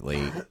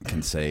immediately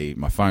can see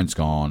my phone's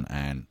gone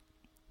and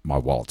my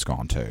wallet's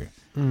gone too.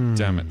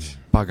 Damn it.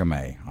 Bugger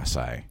me, I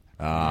say.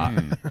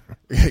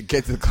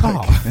 Get to the click.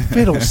 Oh,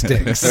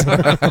 fiddlesticks.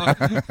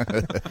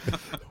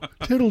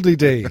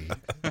 Tiddle-dee-dee.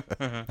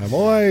 Am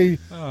I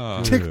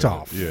ticked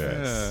off?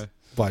 Yes.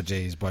 By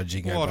Jingo.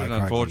 What by an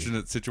crikey.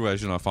 unfortunate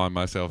situation I find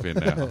myself in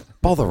now.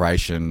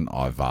 Botheration.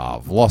 I've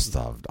lost.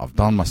 I've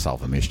done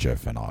myself a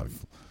mischief, and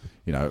I've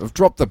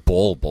dropped the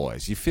ball,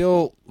 boys. You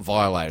feel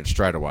violated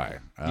straight away.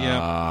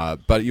 Yeah.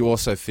 But you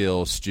also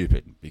feel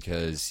stupid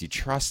because you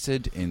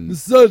trusted in.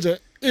 Such an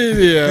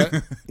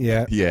idiot.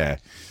 Yeah. Yeah.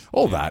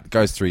 All that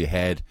goes through your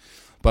head.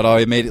 But I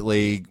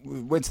immediately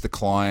went to the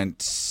client,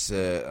 asked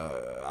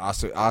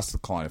the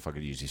client if I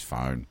could use his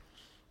phone.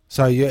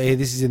 So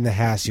this is in the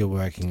house you're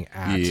working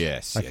at?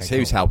 Yes, Okay, yes. He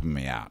was helping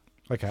me out.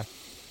 Okay.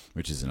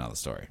 Which is another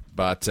story.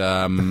 But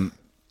I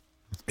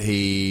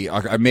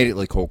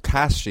immediately called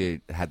Cass. She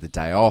had the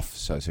day off,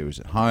 so she was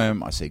at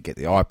home. I said, get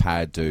the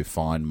iPad to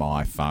find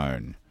my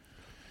phone.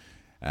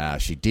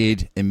 She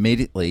did.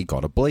 Immediately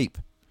got a bleep.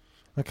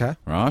 Okay.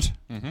 Right?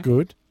 Mm-hmm.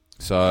 Good.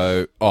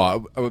 So,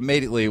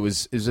 immediately it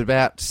was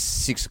about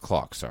 6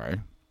 o'clock, sorry.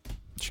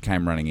 She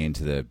came running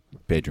into the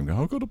bedroom going,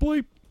 I got a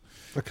bleep.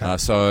 Okay.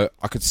 So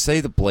I could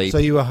see the bleep. So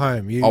you were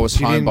home. I was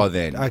home didn't- by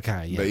then.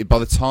 Okay, yeah. But by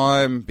the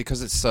time,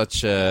 because it's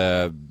such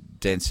a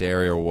dense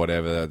area or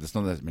whatever, there's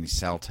not that many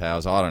cell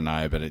towers. I don't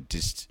know, but it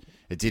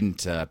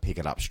didn't pick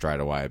it up straight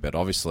away. But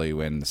obviously,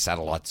 when the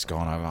satellite's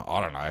gone over, I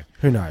don't know.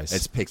 Who knows?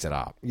 It's picked it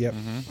up. Yep.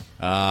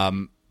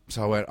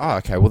 So I went, oh,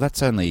 okay. Well,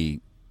 that's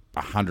only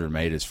 100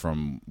 meters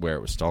from where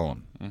it was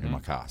stolen in my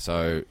car.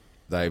 So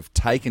they've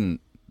taken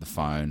the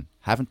phone,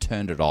 haven't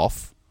turned it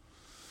off,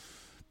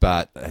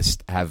 but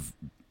have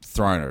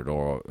thrown it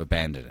or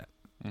abandoned it,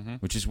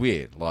 which is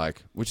weird.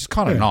 Which is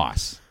kind of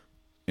nice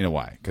in a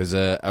way, because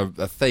a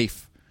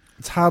thief.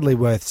 It's hardly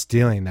worth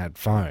stealing that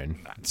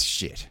phone. That's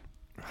shit.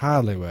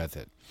 Hardly worth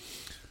it.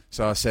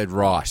 So I said,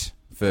 right,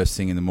 first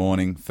thing in the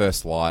morning,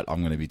 first light,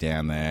 I'm going to be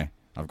down there.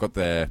 I've got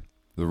the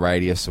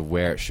radius of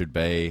where it should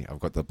be. I've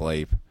got the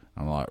bleep.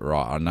 I'm like,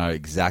 right, I know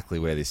exactly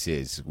where this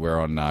is. We're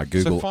on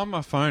Google. So find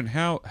my phone.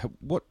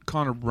 What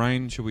kind of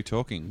range are we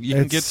talking? You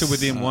can get to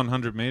within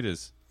 100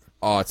 meters.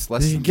 Oh, it's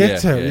less You than can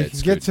get to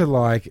it's get good. to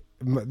like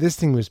this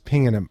thing was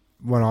pinging at,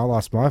 when I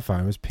lost my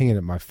phone, it was pinging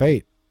at my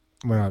feet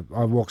when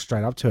I walked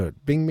straight up to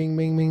it. Bing, bing,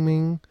 bing, bing,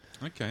 bing.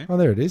 Okay. Oh,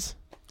 there it is.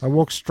 I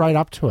walked straight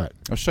up to it.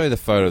 I'll show you the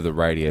photo of the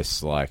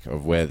radius, like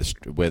of where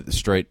the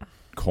street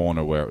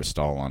corner where it was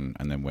stolen,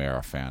 and then where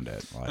I found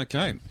it. Like,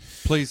 Okay.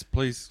 Please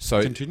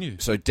continue.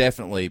 So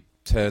definitely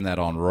turn that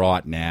on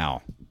right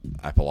now,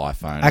 Apple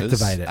iPhone.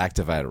 Activate it.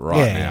 Activate it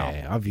right now.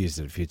 Yeah, I've used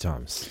it a few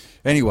times.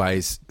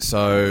 Anyways,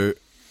 so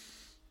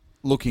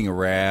looking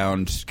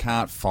around,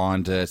 can't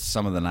find it.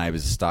 Some of the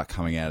neighbours start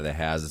coming out of their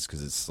houses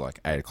because it's like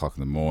 8 o'clock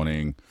in the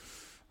morning.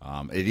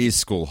 It is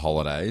school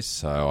holidays,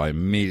 so I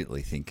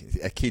immediately think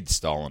a kid's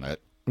stolen it.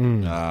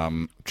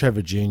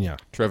 Trevor Jr.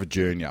 Trevor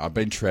Jr. I've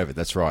been Trevored.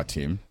 That's right,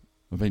 Tim.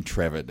 I've been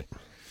Trevored.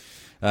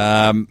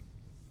 No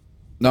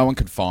one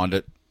could find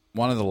it.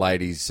 One of the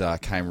ladies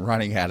came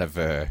running out of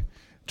her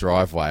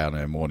driveway on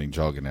her morning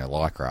jog in her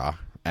Lycra,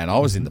 and I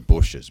was in the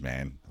bushes,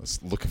 man. I was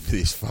looking for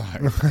this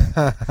phone.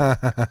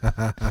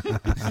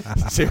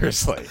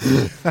 Seriously.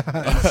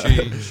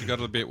 She got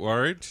a bit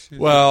worried.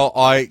 Well,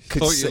 I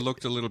could Thought you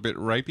looked a little bit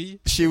rapey.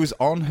 She was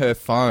on her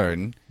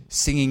phone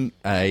singing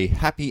a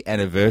happy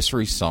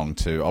anniversary song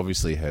to,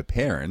 obviously, her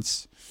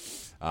parents.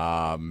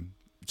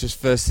 Just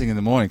first thing in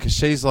the morning, because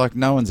she's like,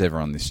 no one's ever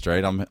on this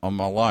street. I'm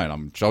alone.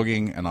 I'm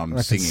jogging and I'm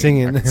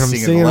singing. I'm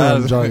singing and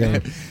I'm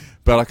jogging.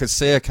 But I could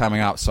see her coming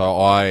up, so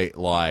I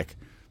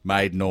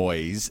made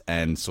noise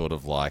and sort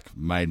of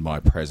made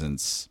my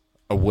presence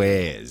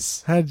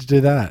awares. How did you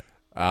do that?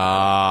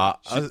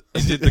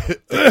 You did the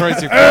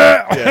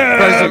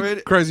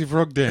crazy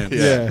frog dance.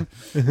 Yeah.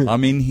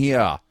 I'm in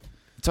here.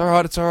 It's all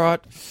right. It's all right.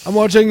 I'm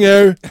watching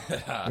you.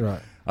 Right.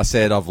 I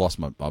said I've lost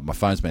my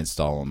phone's been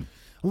stolen.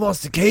 I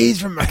lost the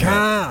keys from my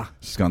car.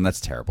 She's gone,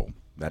 that's terrible.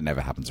 That never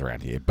happens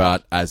around here.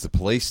 But as the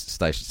police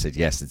station said,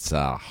 yes, it's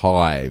a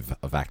hive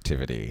of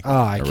activity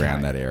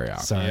around that area.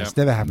 So it's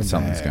never happened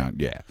Something's there. going,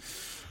 yeah.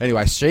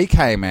 Anyway, she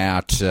came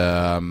out.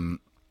 I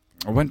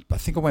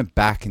think I went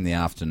back in the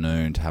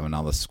afternoon to have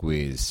another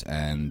squiz,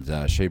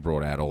 and she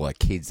brought out all her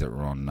kids that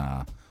were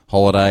on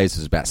holidays.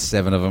 There's about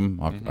 7 of them.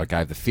 I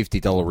gave the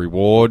 $50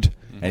 reward.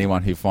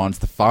 Anyone who finds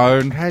the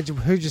phone.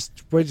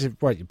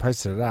 You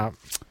posted it up?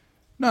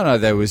 No,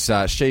 there was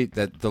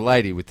the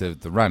lady with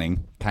the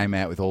running came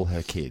out with all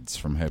her kids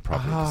from her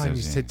property. Oh, and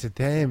you said to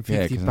them, $50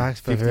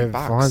 for 50 whoever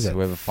bucks, finds it.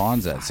 Whoever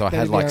finds it. So I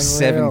that'd had be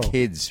 7 unreal.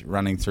 kids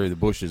running through the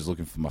bushes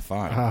looking for my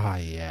phone. Oh,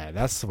 yeah,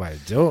 that's the way to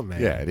do it, man.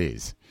 Yeah, it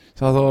is.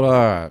 So I thought, all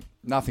right,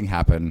 nothing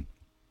happened.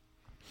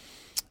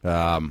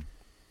 The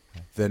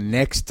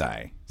next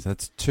day, so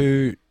that's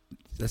the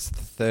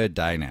 3rd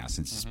day now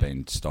since it's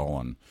been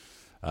stolen.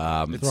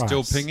 It's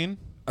still pinging?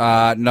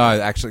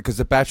 No, actually, because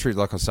the battery,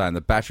 like I was saying,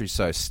 the battery's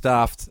so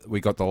stuffed. We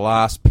got the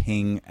last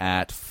ping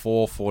at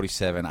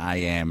 4:47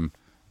 a.m.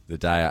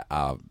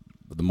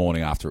 the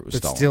morning after it was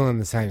stolen. Still in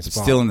the same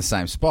spot. Still in the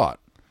same spot.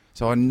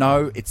 So I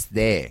know it's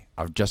there.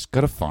 I've just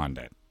got to find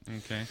it.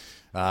 Okay.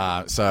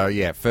 So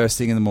yeah, first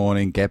thing in the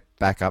morning, get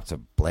back up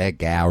to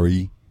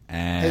Blairgowrie,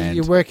 and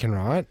You're working,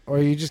 right? Or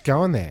are you just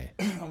going there?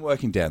 I'm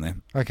working down there.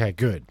 Okay,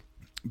 good.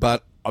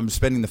 But I'm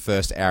spending the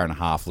first hour and a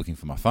half looking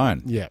for my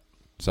phone. Yeah.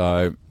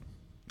 So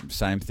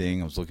same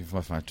thing. I was looking for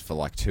my phone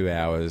for 2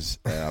 hours.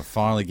 I'm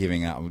finally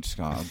giving up. I'm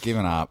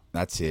giving up.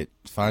 That's it.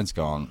 Phone's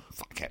gone.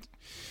 Fuck it.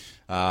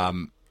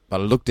 But I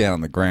look down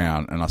on the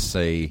ground and I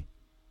see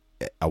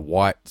a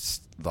white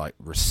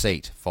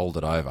receipt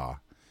folded over.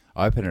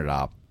 I open it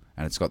up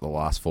and it's got the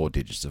last 4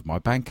 digits of my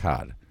bank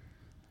card.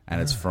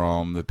 And it's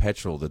from the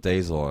petrol, the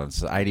diesel, and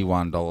it's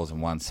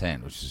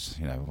 $81.01, which is,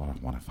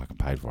 what I fucking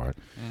paid for it.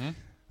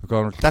 I've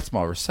gone, that's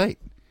my receipt.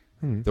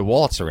 The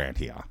wallet's around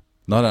here.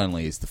 Not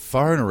only is the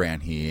phone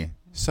around here,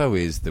 so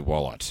is the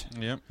wallet.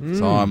 Yep.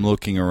 So I'm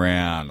looking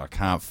around. I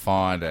can't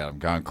find it. I'm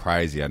going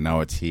crazy. I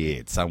know it's here.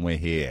 It's somewhere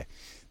here.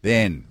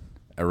 Then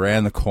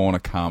around the corner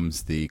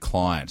comes the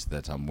client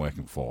that I'm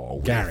working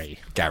for. Gary.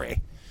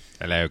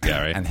 Hello,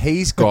 Gary. And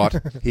he's got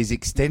his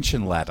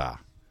extension ladder.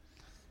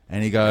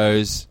 And he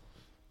goes,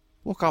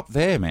 look up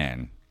there,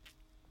 man.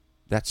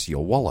 That's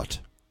your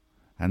wallet.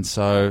 And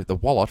so the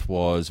wallet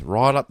was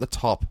right up the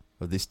top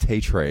of this tea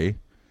tree,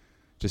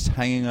 just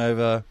hanging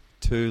over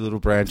 2 little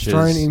branches.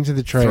 Thrown into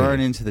the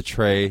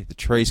tree. The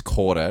tree's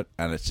caught it,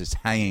 and it's just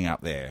hanging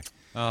up there.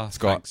 Oh,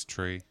 Thanks,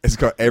 tree. It's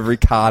got every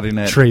card in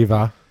it.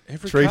 Treva.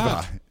 Every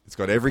card. It's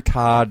got every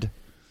card.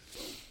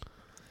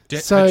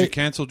 Had you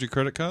cancelled your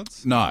credit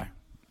cards? No.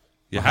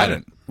 You I hadn't?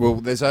 hadn't. Well,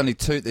 there's only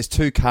 2. There's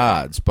 2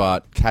 cards,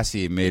 but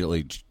Cassie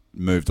immediately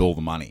moved all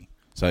the money,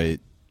 so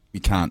you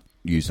can't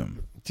use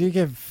them. Do you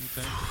get...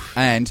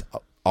 And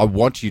I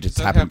want you to Is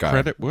that tap how and go.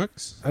 credit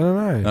works? I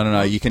don't know.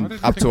 No. You I can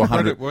didn't up think to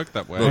 100. credit worked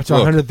that way. Look, Up to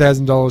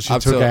 $100,000 she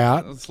Up took to-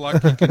 out. It's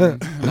like you can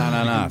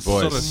No, boys.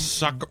 sort of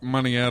suck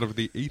money out of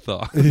the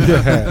ether.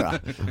 Yeah.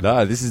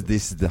 No, this is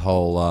the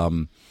whole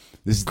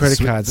this is Credit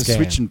the card the scam.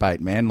 switch and bait,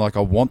 man. I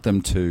want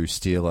them to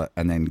steal it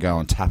and then go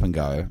and tap and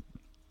go,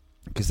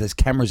 because there's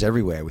cameras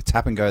everywhere. With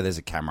tap and go, there's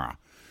a camera.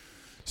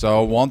 So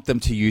I want them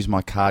to use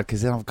my card,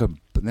 because then I've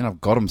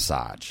got them,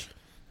 Sarge.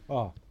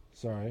 Oh,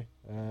 sorry.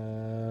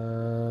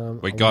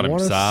 We got him,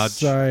 Sarge.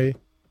 Say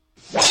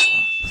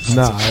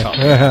No.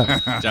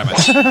 Damn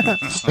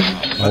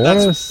it. I want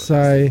to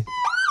say...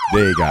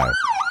 There you go.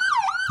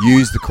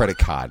 Use the credit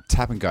card.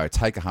 Tap and go.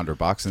 Take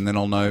 $100 and then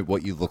I'll know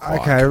what you look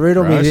like. Okay,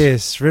 riddle me right?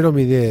 this. Riddle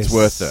me this. It's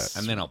worth it.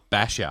 And then I'll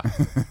bash you.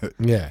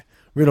 Yeah.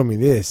 Riddle me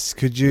this.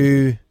 Could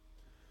you...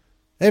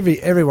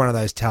 Every one of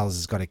those towels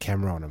has got a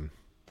camera on them.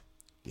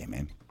 Yeah,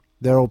 man.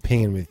 They're all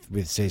pinging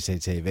with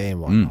CCTV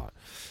and whatnot.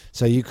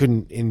 So you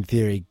couldn't, in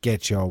theory,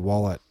 get your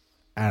wallet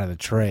out of the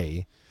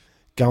tree,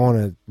 go on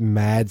a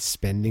mad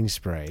spending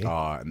spree,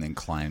 Oh, and then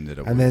claim that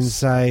it and was... then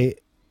say...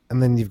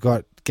 And then you've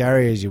got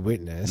Gary as your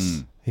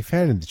witness. He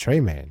found it in the tree,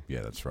 man.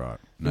 Yeah, that's right. It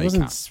No, you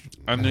wasn't... can't.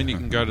 And then you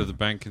can go to the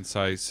bank and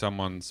say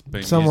someone's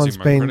been using my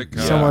credit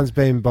card. Someone's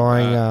been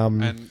buying...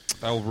 and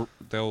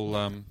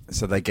they'll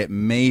So they get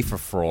me for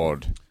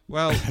fraud.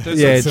 well, there's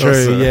yeah, a-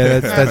 true. Yeah,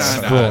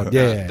 that's No, fraud. no.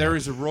 Yeah. There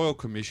is a royal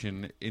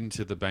commission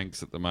into the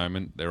banks at the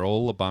moment. They're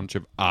all a bunch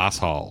of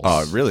assholes.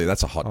 Oh, really?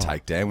 That's a hot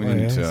take, Dan. We Oh,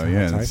 didn't... yeah, it's a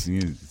yeah, hot that's take.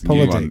 new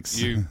Politics.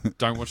 You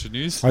don't watch the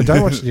news? I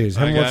don't watch the news. I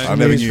haven't Okay. watched I the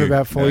never news for knew.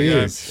 about 4 Okay,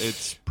 years.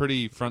 It's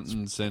pretty front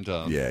and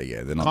center.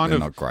 Yeah, they're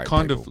not great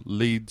Kind people. of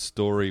lead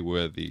story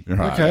worthy.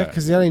 Right. Okay,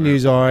 because the only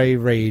news I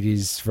read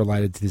is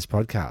related to this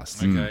podcast.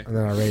 Okay. And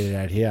then I read it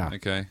out here.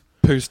 Okay.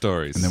 Poo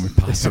stories. And then we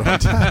pass it on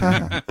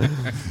to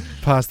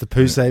Pass the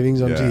poo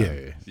savings on Yeah. to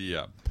you.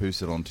 yeah.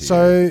 Poos it on to you.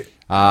 So,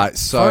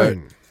 So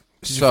phone.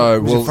 Was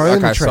your phone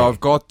in the okay. tree? So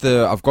I've got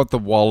the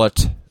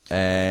wallet,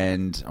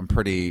 and I'm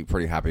pretty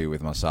happy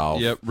with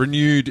myself. Yeah,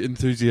 renewed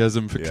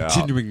enthusiasm for Yeah.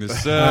 continuing the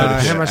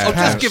search. how much I'll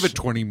cash? just give it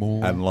 20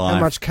 more. And how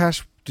life. much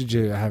cash did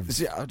you have?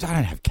 See, I don't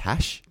have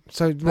cash.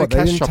 So, No what, they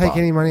cash didn't take shopper.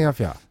 any money off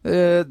you?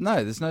 No,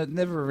 there's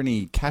never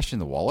any cash in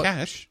the wallet.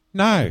 Cash?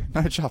 No.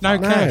 No chopper. No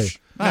No. cash.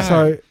 No.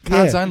 So,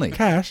 Cards yeah, only.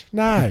 Cash?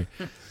 No.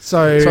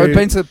 So, So I'd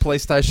been to the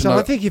police station. So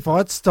I think if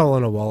I'd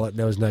stolen a wallet and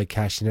there was no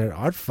cash in it,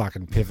 I'd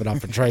fucking piff it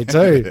up a tree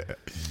too.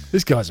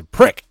 This guy's a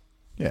prick.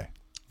 yeah.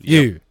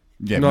 You.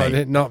 Yeah, not,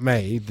 me. not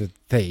me, the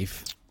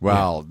thief.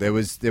 Well, there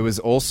was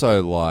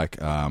also like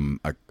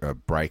a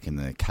break in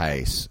the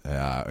case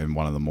in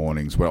one of the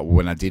mornings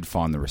when I did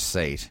find the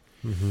receipt.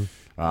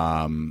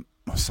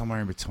 Somewhere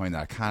in between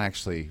that, I can't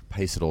actually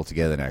piece it all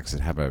together now because it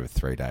happened over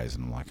 3 days,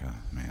 and I'm like, oh,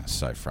 man, it's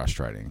so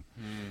frustrating.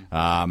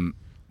 I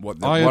One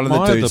admire of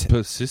the dudes. the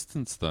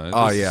persistence, though.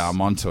 Oh This- yeah,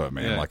 I'm onto it,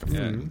 man. yeah, Like a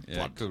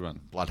yeah, good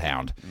one.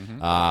 bloodhound.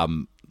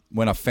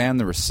 When I found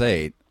the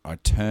receipt,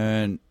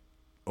 when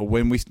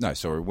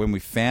we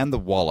found the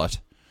wallet,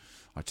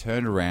 I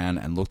turned around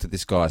and looked at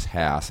this guy's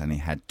house, and he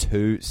had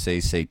 2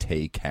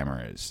 CCT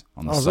cameras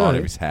on the side really?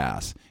 of his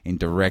house in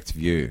direct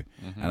view.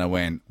 And I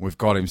went, "We've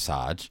got him,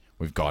 Sarge.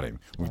 We've got him.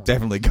 We've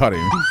definitely got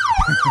him."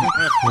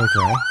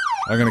 Okay.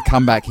 I'm going to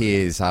come back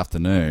here this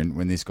afternoon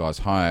when this guy's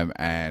home,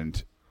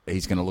 and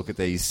he's going to look at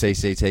these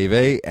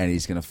CCTV, and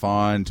he's going to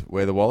find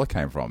where the wallet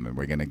came from, and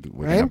we're going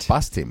to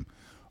bust him.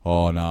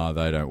 Oh no,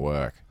 they don't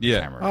work.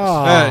 Yeah. Cameras.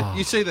 Oh.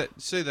 You see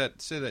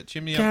that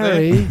chimney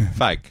Gary. up there?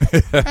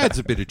 Fake. Adds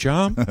a bit of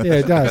charm. Yeah,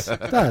 it does. It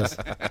does.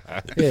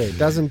 Yeah, it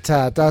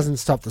doesn't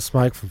stop the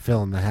smoke from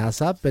filling the house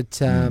up, but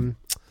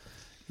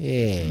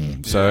yeah.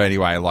 So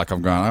anyway, like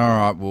I'm going, all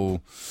right,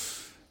 well,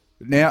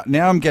 now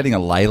I'm getting a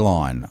ley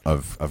line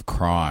of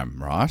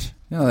crime, right?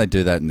 You know, they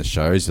do that in the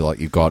shows. Like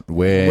you've got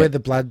Where the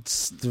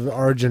the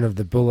origin of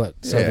the bullet,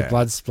 so Yeah. the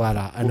blood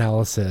splatter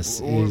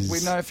analysis is. we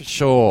know for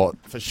sure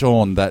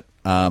that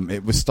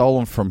it was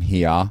stolen from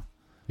here,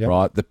 Yep.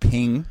 right? The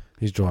ping.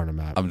 He's drawing a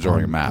map. I'm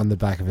drawing a map. on the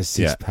back of a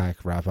 6-pack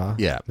wrapper.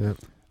 Yeah. Yep.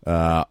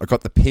 I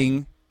got the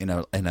ping in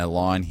a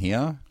line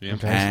here, Yeah.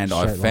 Okay, and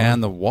I straight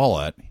found line. the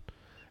wallet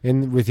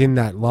Within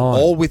that line.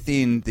 all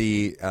within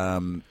the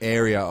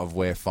area of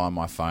where Find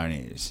My Phone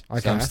is. Okay.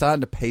 So I'm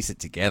starting to piece it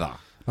together.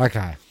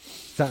 Okay.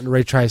 Starting to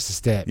retrace the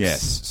steps.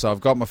 Yes. So I've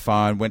got my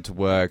phone, went to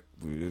work,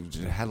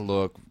 had a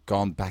look,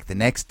 gone back the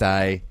next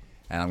day,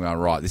 and I'm going,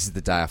 right, this is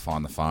the day I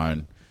find the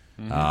phone.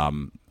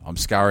 I'm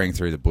scurrying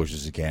through the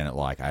bushes again at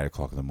like 8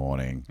 o'clock in the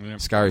morning.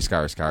 Yep.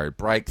 Scurry,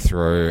 break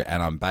through,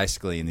 and I'm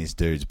basically in this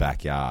dude's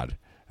backyard.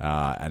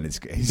 And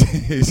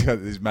he's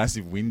got this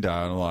massive window,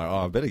 and I'm like, oh,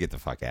 I better get the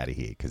fuck out of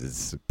here because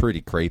it's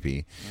pretty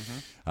creepy.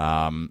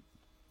 I'll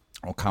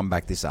come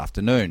back this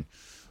afternoon.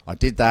 I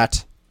did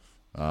that.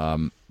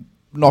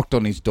 Knocked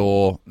on his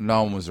door.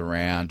 No one was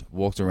around.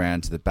 Walked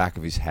around to the back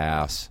of his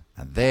house,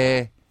 and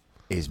there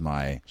is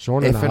my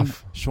Sure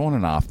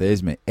enough.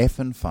 There's my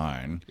effing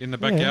phone In the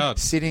backyard.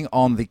 sitting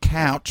on the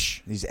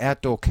couch, his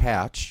outdoor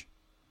couch.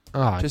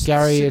 Oh, Just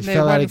Gary, it sitting there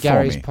fell out waiting of for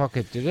Gary's me.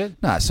 pocket, did it?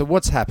 No, so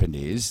what's happened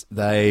is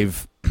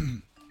they've.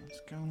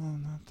 What's going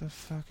on? What the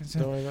fuck is that?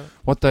 Don't worry about it.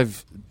 What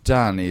they've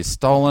done is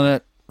stolen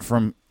it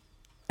from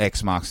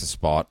X marks the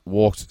spot,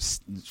 walked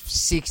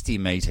 60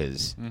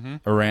 metres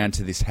around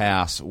to this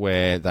house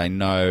where they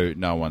know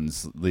no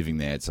one's living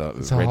there. It's a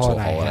rental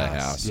holiday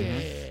house.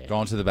 Yeah.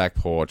 Gone to the back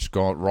porch,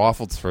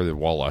 rifled through the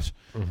wallet,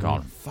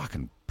 gone,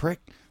 fucking prick,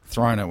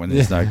 thrown it when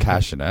there's no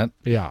cash in it.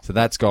 Yeah. So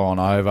that's gone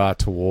over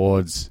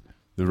towards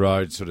the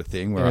road sort of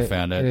thing where I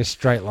found In a it.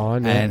 straight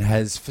line. And yeah.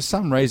 has, for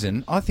some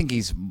reason, I think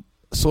he's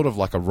sort of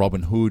like a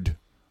Robin Hood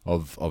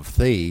of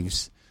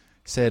thieves,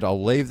 said,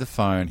 I'll leave the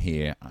phone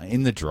here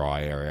in the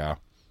dry area.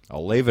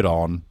 I'll leave it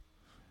on.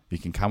 You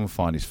can come and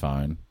find his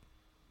phone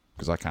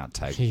because I can't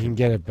take You it. can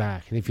get it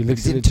back. And if you He look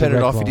at didn't turn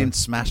it off. He didn't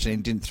smash it. He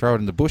didn't throw it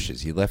in the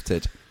bushes. He left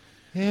it.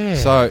 Yeah.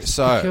 So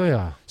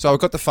peculiar. I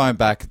got the phone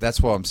back. That's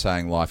why I'm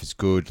saying life is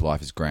good.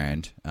 Life is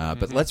grand.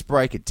 But let's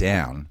break it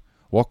down.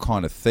 What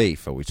kind of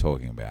thief are we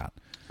talking about?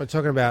 We're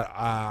talking about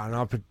an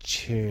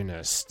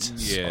opportunist.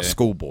 Yeah.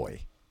 Schoolboy.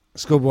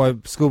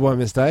 Schoolboy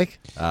mistake.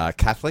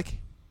 Catholic.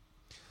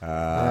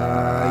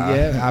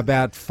 Yeah,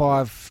 about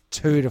 5'2"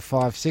 to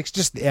 5'6",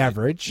 just the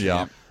average.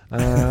 Yeah.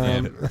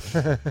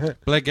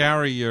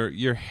 Blairgowrie,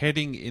 you're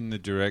heading in the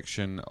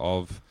direction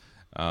of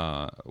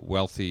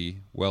wealthy,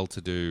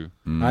 well-to-do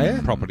Oh,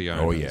 yeah? property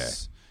owners. Oh, yeah.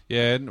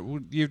 Yeah,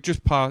 and you're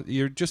just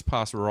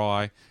past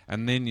Rye,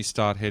 and then you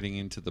start heading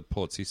into the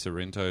Portsea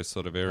Sorrento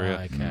sort of area,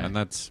 Okay. and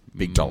that's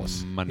Big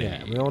dollars. money.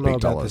 Yeah, we all know Big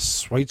about dollars. the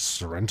sweet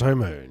Sorrento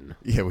moon.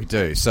 Yeah, we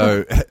do.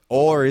 So,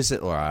 or is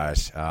it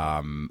right?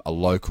 A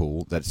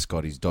local that's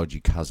got his dodgy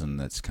cousin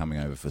that's coming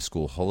over for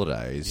school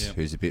holidays, Yep.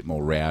 who's a bit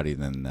more rowdy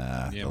than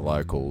the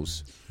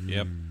locals.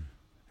 Yep. And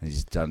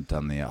he's done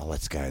the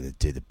let's go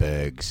do the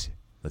bergs.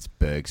 Let's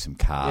berg some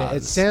cars. Yeah,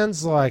 it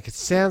sounds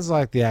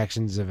like the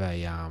actions of a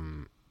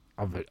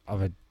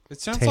It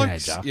sounds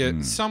teenager.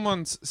 like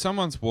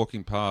someone's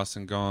walking past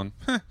and gone,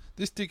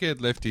 this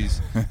dickhead left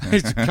his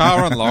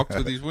car unlocked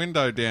with his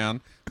window down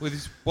with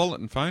his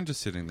wallet and phone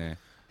just sitting there.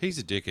 He's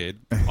a dickhead.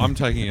 I'm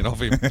taking it off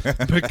him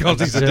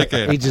because he's a He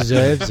dickhead.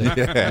 deserves it.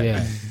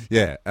 Yeah.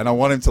 Yeah, and I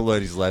want him to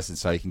learn his lesson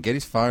so he can get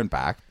his phone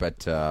back.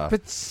 But he's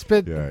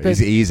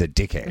a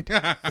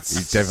dickhead.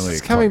 He's definitely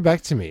It's coming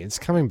back to me. It's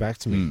coming back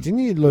to me. Didn't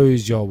you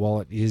lose your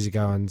wallet years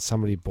ago and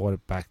somebody brought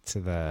it back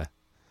to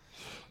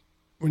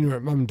when you were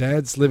at mum and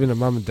dad's, living at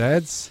mum and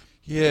dad's?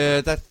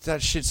 Yeah,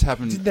 that shit's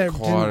happened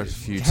quite a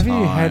few times. Have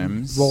you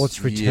had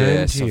wallets returned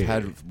yes, to you? I've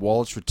had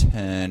wallets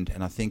returned,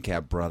 and I think our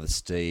brother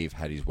Steve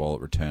had his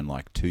wallet returned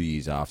like 2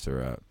 years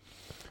after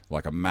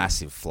a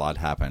massive flood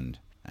happened,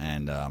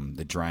 and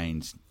the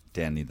drains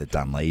down near the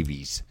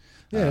Dunleavys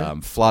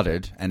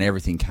flooded, and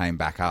everything came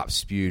back up,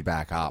 spewed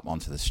back up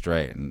onto the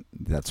street, and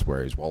that's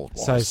where his wallet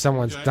was. So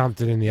someone's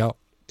dumped it in the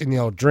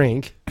old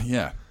drink,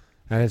 yeah,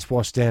 and it's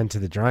washed down to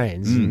the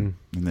drains. And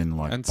then And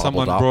bubbled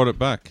someone up. brought it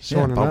back.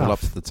 Sure bubbled enough. up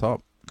to the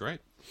top. Great.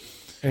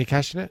 Any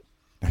cash in it?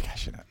 No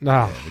cash in it. No.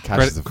 Yeah, the cash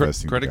is the Credit-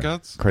 first thing. credit to go.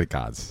 cards? Credit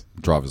cards,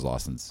 driver's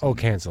license. All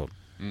cancelled.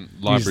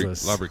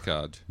 Useless. Library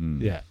card.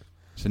 Yeah.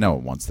 So no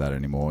one wants that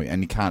anymore,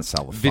 and you can't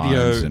sell the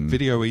phones. And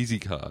Video easy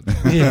card.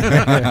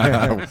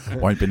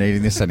 won't be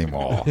needing this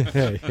anymore.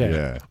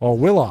 Yeah. Or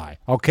will I?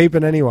 I'll keep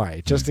it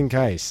anyway, just in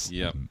case.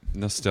 Yep.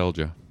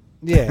 Nostalgia.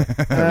 Yeah.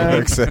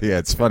 So, yeah,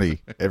 it's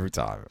funny every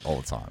time,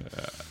 all the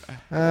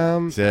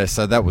time.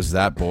 So that was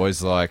that,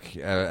 boys. Like,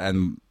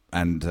 and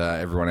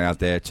everyone out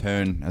there,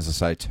 turn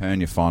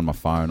your Find My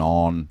Phone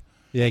on.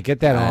 Yeah, get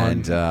that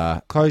and,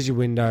 on. Close your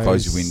windows.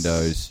 Close your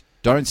windows.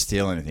 Don't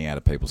steal anything out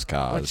of people's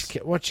cars.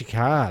 Watch your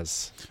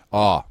cars.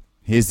 Oh,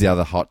 here's the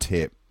other hot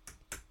tip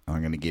I'm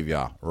going to give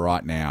you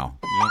right now.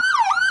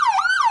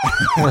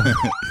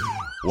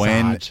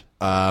 Sarge.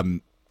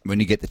 When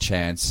you get the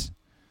chance,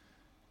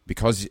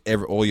 because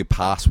all your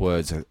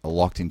passwords are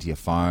locked into your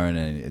phone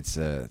and it's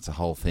a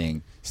whole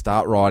thing,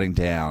 start writing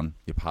down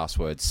your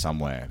passwords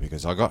somewhere.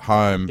 Because I got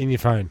home... In your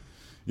phone.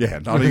 Yeah,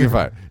 not in your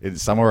phone.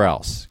 It's somewhere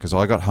else. Because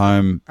I got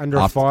home... Under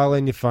a file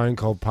in your phone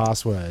called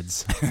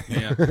passwords.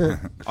 Yeah.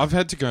 I've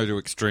had to go to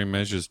extreme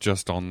measures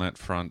just on that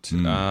front.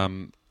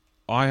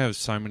 I have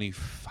so many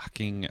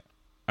fucking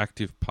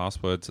active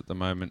passwords at the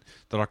moment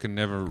that I can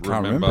never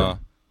remember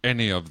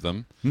any of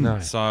them. No.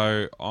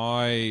 So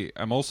I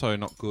am also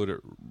not good at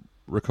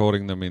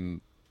recording them in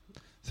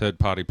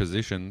third-party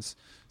positions.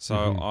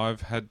 So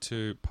I've had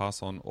to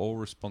pass on all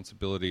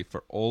responsibility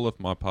for all of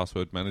my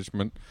password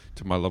management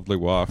to my lovely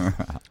wife,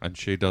 and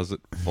she does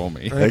it for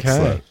me. Okay.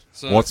 Excellent.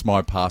 So- What's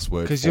my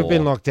password Because for? you've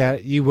been locked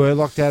out. You were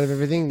locked out of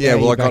everything? Yeah, Now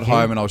well, you're I got back in?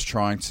 home and I was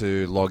trying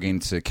to log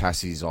into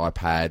Cassie's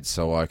iPad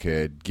so I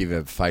could give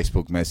a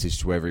Facebook message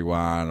to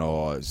everyone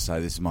or say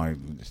this is my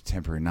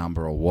temporary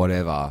number or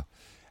whatever,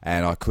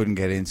 and I couldn't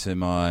get into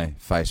my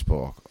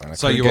Facebook.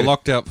 So you were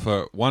locked out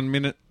for 1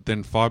 minute,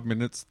 then 5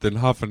 minutes, then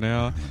half an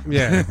hour.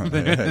 Yeah.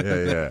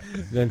 yeah.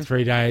 Then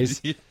 3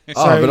 days.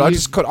 But I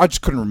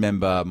just couldn't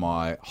remember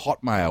my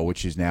Hotmail,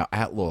 which is now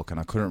Outlook, and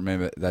I couldn't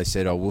remember. They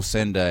said, "Oh, we'll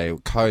send a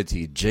code to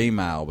your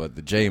Gmail," but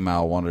the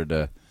Gmail wanted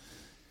a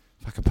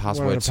fucking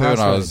password too, and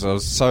I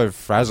was so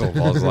frazzled.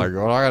 I was like,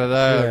 "What I gotta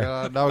do?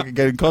 Yeah. No one can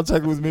get in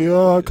contact with me.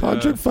 Oh, I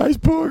can't check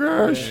Facebook.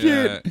 Oh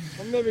shit."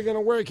 I'm never going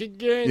to work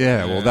again.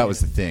 Yeah, well, that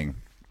was the thing.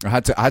 I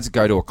had to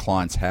go to a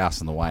client's house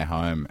on the way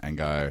home and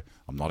go,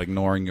 "I'm not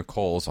ignoring your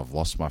calls. I've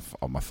lost my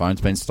phone's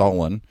been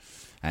stolen,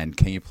 and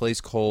can you please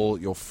call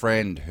your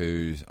friend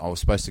I was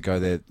supposed to go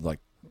there like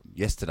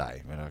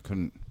yesterday, but I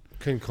couldn't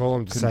call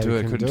him to say do we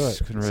it. couldn't do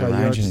it. Couldn't So really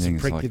you're arrange just a anything.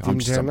 It's prick like that I'm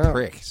didn't just turn a up.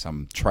 prick,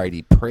 some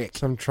tradie prick.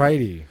 Some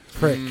tradie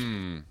prick.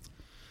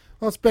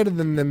 Well, it's better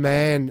than the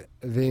man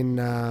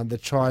that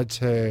tried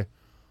to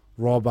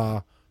rob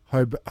a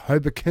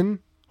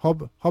Hoboken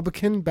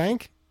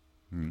Bank.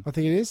 I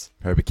think it is.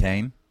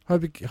 Hoboken.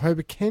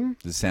 Hoboken?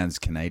 This sounds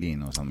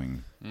Canadian or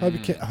something.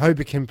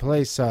 Hoboken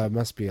Police, so it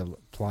must be a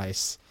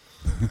place.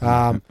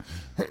 Have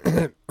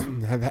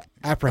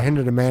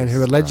apprehended a man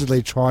who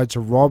allegedly tried to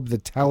rob the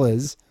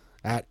tellers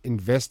at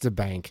Investor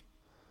Bank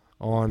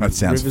on That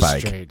sounds River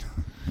fake. Street.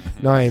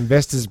 No,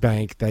 Investors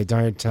Bank, they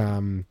don't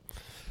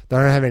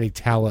have any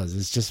tellers.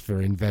 It's just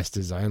for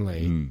investors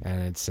only,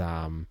 and it's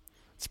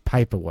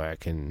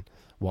paperwork and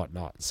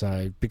whatnot.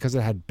 So because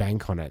it had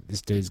bank on it,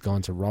 this dude's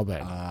gone to rob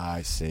it.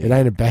 I see. It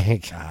ain't a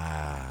bank.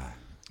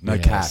 No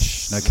Yes.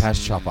 cash. No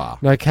cash chopper.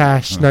 No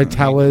cash, no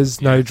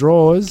tellers, no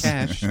drawers,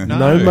 Cash.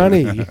 no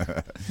money.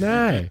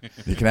 No.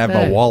 You can have No.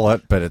 my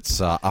wallet, but it's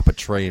up a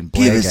tree in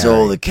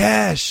Blairgowrie.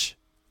 cash.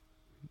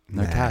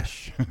 No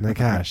cash. No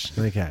cash.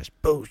 No cash.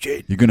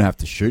 Bullshit. You're going to have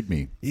to shoot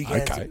me. You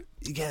Okay.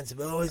 You can't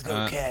always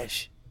got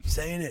cash.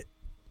 Saying it.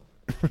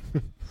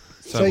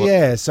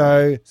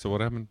 So So what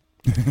happened?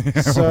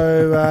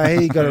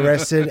 he got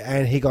arrested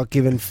and he got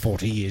given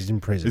 40 years in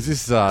prison. Is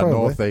this Probably.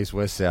 north, east,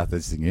 west, south?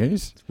 Is the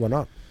news? Why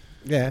not?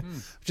 Yeah.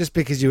 Just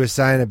because you were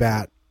saying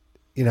about,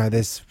 you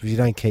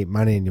don't keep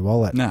money in your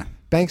wallet. No.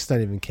 Banks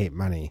don't even keep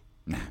money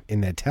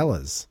in their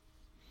tellers.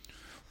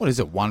 What is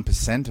it?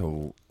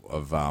 1%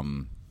 of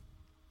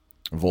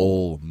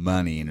all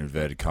money in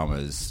inverted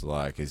commas,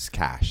 is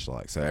cash.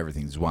 So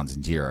everything's ones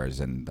and zeros,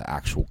 and the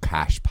actual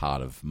cash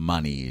part of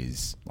money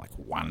is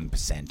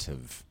 1%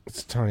 of.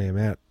 It's a tiny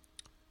amount.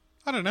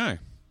 I don't know.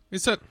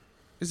 Is that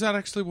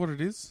actually what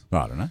it is?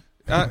 I don't know.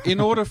 In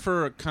order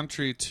for a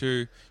country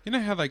to... You know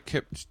how they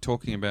kept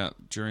talking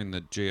about during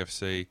the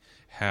GFC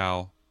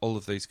how all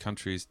of these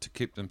countries, to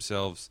keep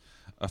themselves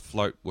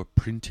afloat, were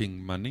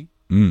printing money?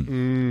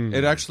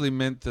 It actually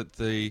meant that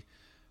the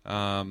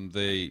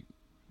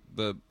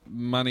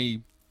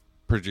money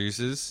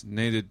producers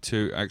needed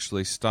to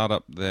actually start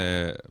up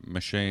their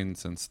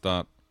machines and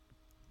start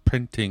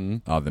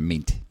printing. Oh, the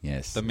mint.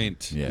 Yes. The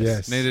mint.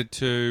 Yes. Needed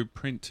to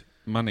print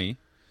money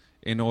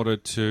in order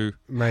to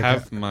Make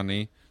have it-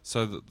 money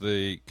so that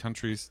the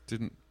countries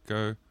didn't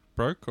go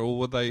broke, or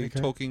were they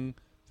talking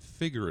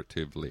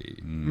figuratively?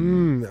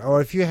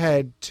 Or if you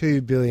had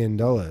 $2 billion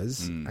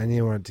and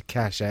you wanted to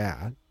cash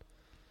out,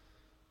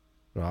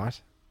 right?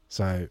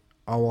 So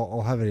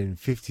I'll have it in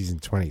 50s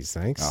and 20s,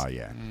 thanks. Oh,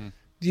 yeah.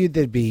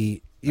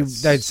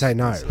 They'd say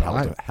no, That's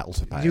right? hell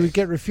to pay. You would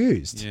get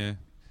refused. Yeah.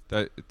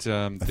 I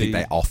think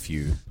they off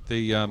you.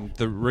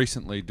 The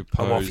recently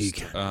off you.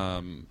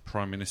 deposed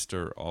Prime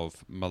Minister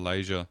of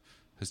Malaysia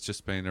has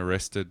just been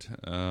arrested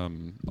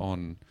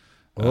on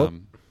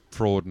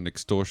fraud and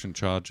extortion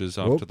charges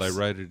after they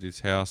raided his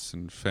house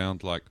and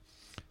found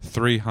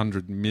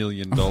 $300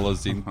 million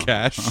in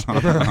cash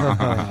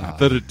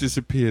that had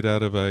disappeared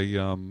out of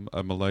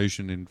a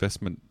Malaysian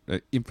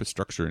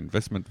infrastructure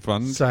investment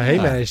fund. So he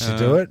managed to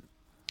do it.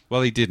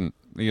 Well, he didn't.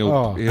 He's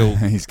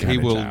going He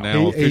to will jail. now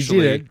He officially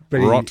did it, but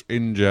rot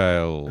in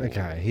jail.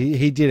 Okay,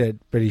 he did it,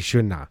 but he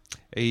shouldn't have.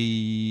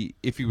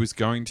 If he was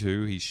going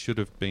to, he should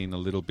have been a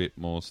little bit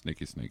more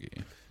sneaky.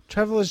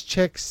 Traveller's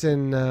checks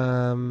and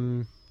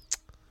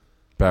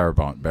Barra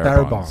bonds.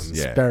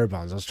 Yeah. Barra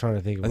bonds. I was trying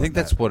to think of I think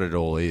that. that's what it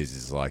all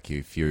is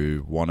if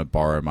you want to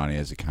borrow money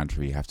as a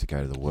country, you have to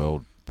go to the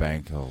World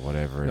Bank or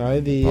whatever. No,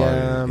 and the,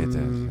 borrow, get the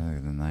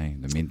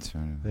mint.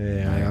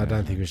 Yeah, I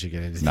don't think we should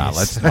get into No, this.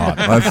 let's not.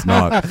 Let's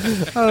not. I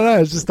don't know.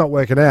 It's just not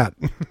working out.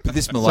 But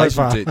this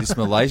far.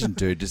 Malaysian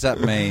dude, does that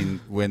mean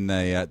when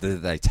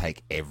they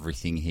take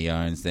everything he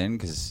owns then?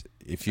 Because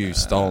if you've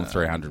stolen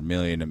 300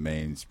 million, it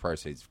means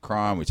proceeds of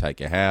crime. We take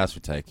your house, we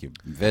take your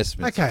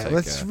investments. Okay,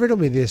 let's riddle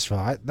me this,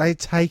 right? They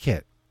take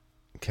it.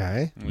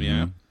 Okay.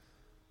 Yeah,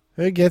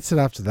 Who gets it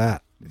after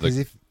that? Because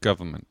the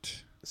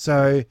government.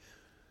 So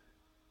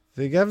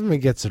the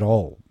government gets it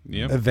all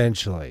Yep.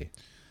 eventually.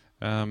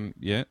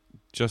 Yeah,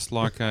 just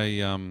like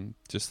a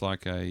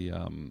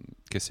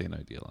casino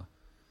dealer.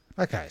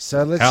 Okay,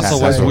 so let's House just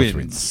always say-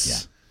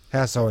 wins.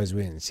 House always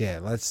wins. Yeah,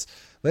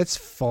 let's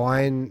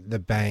fine the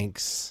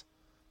banks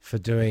for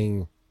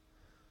doing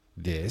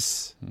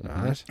this,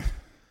 right?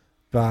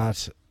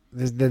 But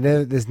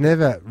there's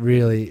never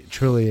really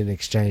truly an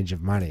exchange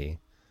of money.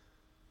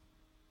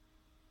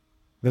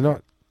 They're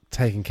not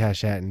taking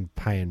cash out and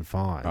paying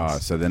fines. Oh,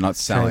 so they're not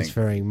selling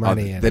transferring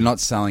money. they're not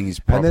selling his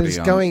and property. then it's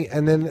going,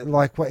 and then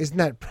what? Isn't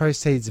that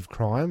proceeds of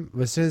crime?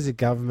 As soon as the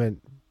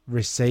government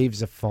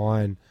receives a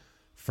fine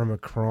from a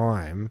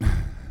crime,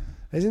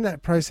 isn't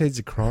that proceeds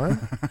of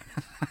crime?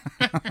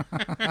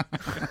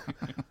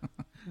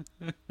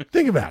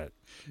 Think about it.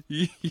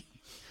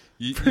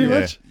 Pretty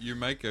much. You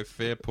make a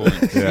fair point.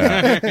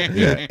 yeah.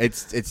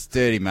 It's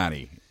dirty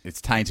money. It's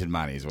tainted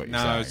money, is what you're No,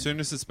 saying. as soon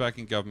as it's back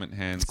in government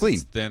hands, It's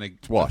clean. then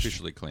washed.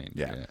 officially clean.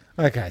 Yeah.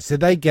 Okay, so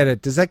they get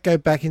it. Does that go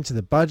back into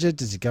the budget?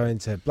 Does it go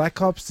into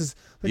Black Ops? That's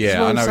Yeah,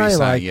 what I I'm know what you're saying.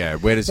 like, Yeah,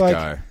 where does like-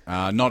 it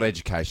go? Not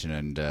education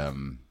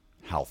and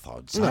health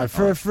odds. No,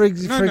 for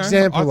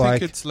example, I like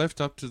think it's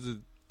left up to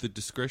the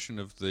discretion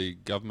of the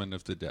government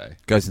of the day.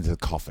 goes into the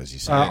coffers. You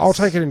say. I'll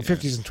take it in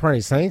 50s and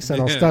 20s, thanks,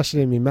 and I'll Yeah. stash it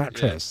in my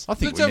mattress. I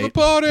think Let's we have a need.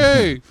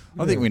 party.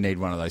 I think we need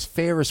one of those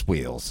Ferris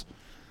wheels.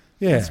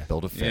 Yeah. Let's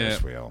build a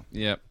Ferris wheel.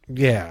 Yep.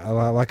 Yeah,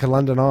 like a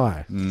London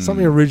Eye.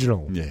 Something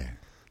original Yeah.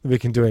 that we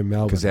can do in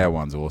Melbourne. Because our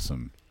one's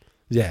awesome.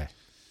 Yeah. Have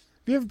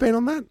you ever been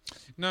on that?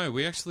 No,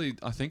 we actually,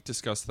 I think,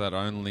 discussed that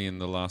only in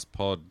the last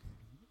pod,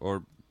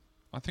 or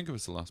I think it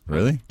was the last pod.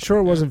 Really? Sure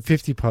it wasn't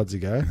 50 pods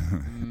ago.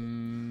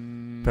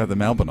 About the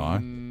Melbourne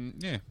Eye?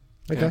 Yeah.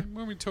 Okay. Yeah.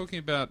 When we're talking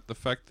about the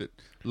fact that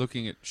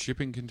looking at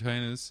shipping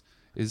containers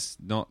is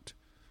not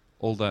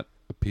all that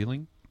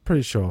appealing.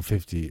 Pretty sure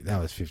 50.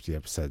 That was 50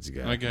 episodes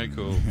ago. Okay,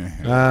 cool.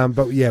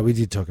 But yeah, we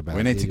did talk about it.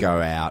 We need to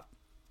go out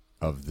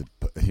of the,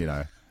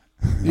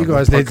 You of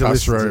guys the need to podcast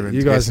listen room to, and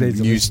you get guys some need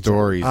to new listen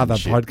stories to and other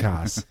shit.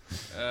 podcasts.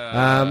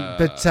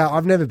 But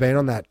I've never been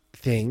on that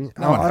thing.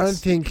 No one I don't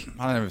has. think.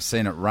 I've never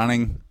seen it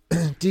running.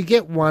 Do you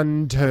get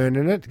one turn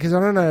in it? Because I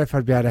don't know if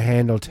I'd be able to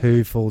handle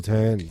 2 full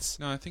turns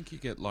No, I think you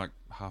get like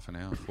half an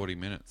hour, 40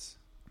 minutes.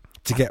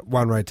 to get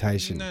one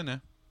rotation. No.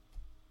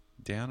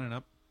 Down and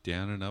up,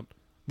 down and up.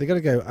 They got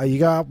to go. You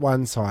go up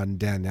one side and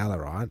down the other,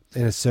 right?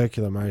 In a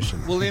circular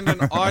motion. Well, in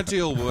an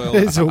ideal world,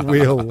 There's a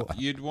wheel.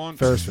 you'd want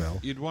Ferris wheel.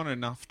 You'd want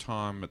enough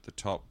time at the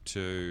top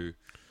to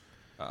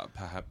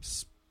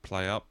perhaps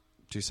play up,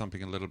 do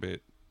something a little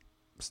bit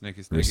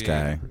sneaky,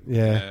 Risque.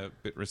 Yeah. a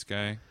bit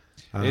risque.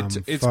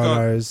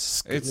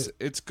 Photos.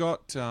 It's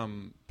got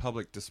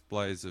public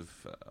displays of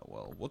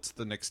what's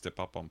the next step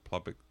up on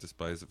public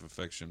displays of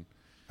affection?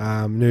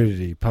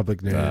 Nudity.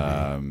 Public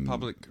nudity.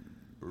 Public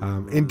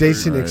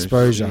Indecent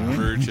exposure.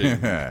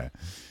 Rooting.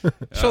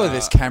 Surely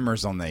there's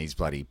cameras on these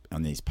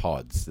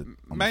pods on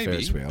the Maybe,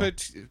 Ferris wheel.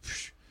 but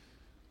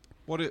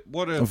what a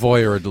A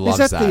voyeur loves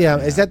Is that that.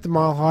 is that the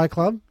Mile High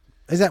Club?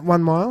 Is that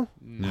 1 mile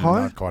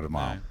high? Not quite a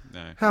mile.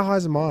 no. How high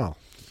is a mile?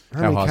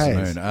 How many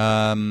high's Ks?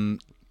 the moon?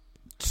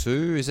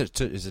 2. Is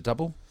it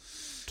double?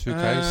 2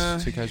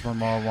 Ks. 2 Ks. 1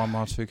 mile. 1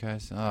 mile. 2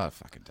 Ks. Oh, I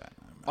fucking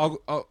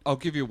don't know. I'll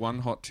give you one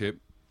hot tip.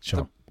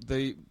 Sure.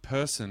 The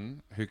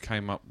person who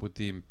came up with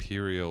the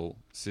imperial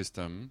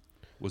system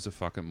was a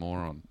fucking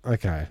moron.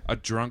 Okay. A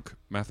drunk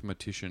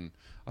mathematician.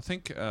 I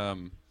think.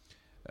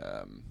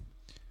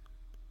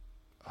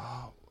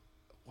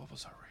 What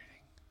was I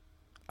reading?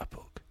 A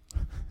book.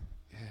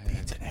 Yeah.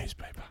 It's a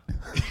newspaper.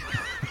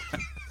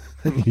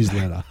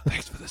 Newsletter.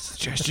 Thanks for the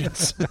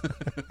suggestions.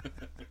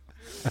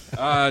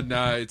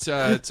 No, it's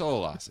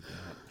all us.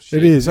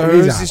 It is. So it who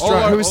is is us. this All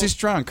drunk? I- Who is all- this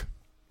drunk?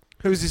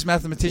 Who is this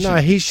mathematician? No,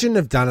 he shouldn't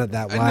have done it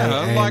that way. No,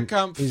 and like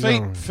he's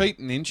wrong. feet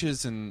and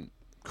inches and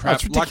crap.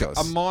 it's ridiculous.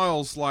 Like a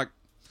mile's like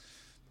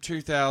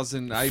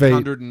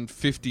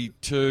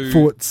 2,852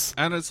 Foots.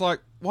 and it's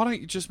like, why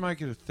don't you just make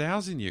it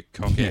 1,000? You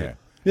cockhead.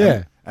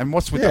 Yeah. And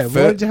what's with Yeah. the Why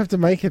fur? did you have to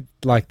make it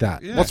like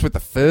that? Yeah. What's with the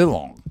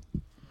furlong?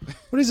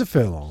 What is a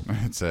furlong?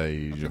 It's a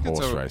It's horse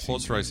a racing.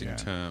 horse racing yeah.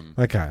 term.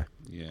 Okay.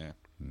 Yeah.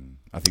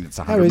 I think it's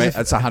How 100. is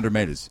It's 100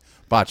 meters.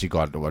 But you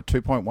got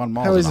 2.1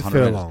 miles. How is and a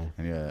 100 furlong?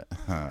 meters.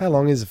 Yeah. How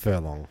long is a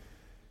furlong?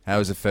 How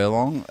is a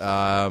furlong?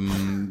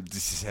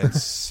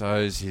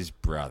 So's his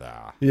brother.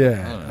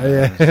 Yeah.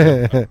 Yeah.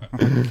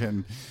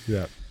 Fucking-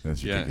 yeah.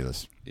 That's Yeah.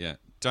 ridiculous. Yeah.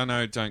 Don't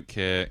know, don't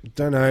care.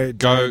 Don't know.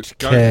 Go, Don't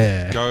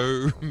care.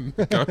 go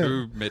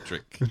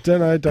metric. Don't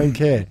know. Don't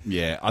care.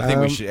 Yeah, I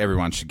think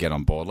everyone should get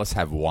on board. Let's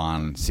have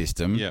one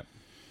system. Yeah.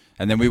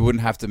 And then we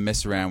wouldn't have to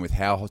mess around with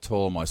how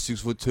tall am I,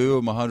 6'2" or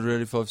am I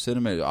 185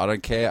 centimeters? I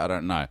don't care. I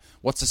don't know.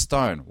 What's a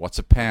stone? What's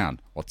a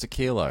pound? What's a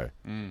kilo?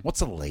 What's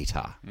a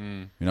litre?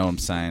 You know what I'm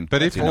saying?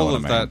 But if Do you know all what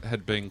of I mean? that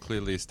had been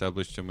clearly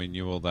established and we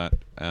knew all that,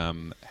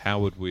 how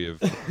would we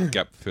have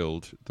gap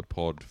filled the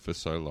pod for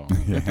so long?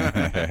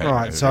 All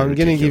right. So I'm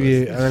going to give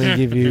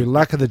you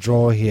luck of the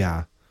draw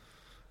here.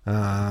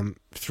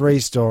 3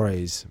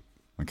 stories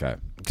Okay.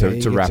 Okay,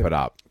 you To get wrap to- it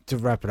up. to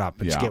wrap it up,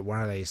 but Yeah. you get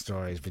one of these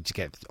stories, but you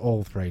get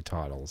all 3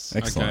 titles,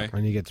 Excellent. Okay.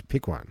 and you get to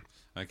pick one.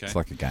 Okay. It's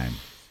like a game.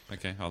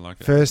 Okay, I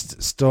like it.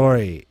 First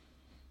story,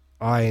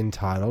 I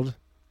entitled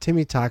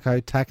Timmy Taco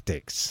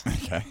Tactics.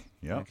 Okay.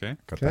 Yeah. Okay.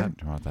 Got Okay. that.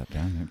 Write that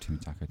down. Yeah, Timmy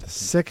Taco The Tactics.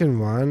 second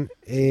one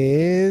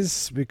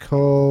is we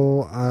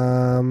call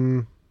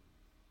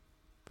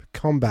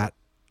Combat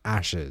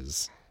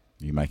Ashes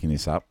You making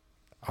this up?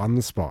 on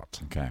the spot.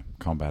 Okay.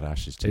 Combat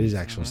Ashes. It is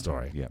actual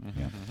story. Yeah.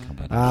 Yeah.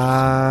 Combat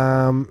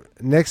Ashes.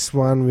 Next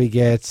one we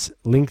get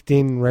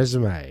LinkedIn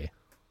resume.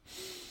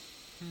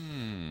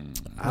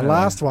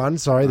 Last one,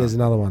 sorry, there's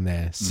another one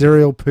there.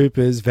 Serial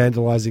poopers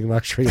vandalizing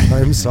luxury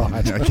home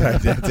site. Okay,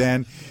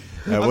 Dan.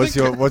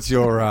 What's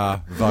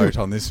your vote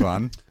on this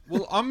one?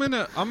 Well, I'm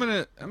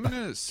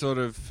gonna sort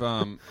of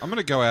I'm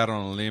gonna go out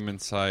on a limb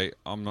and say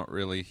I'm not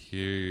really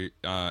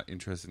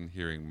interested in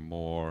hearing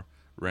more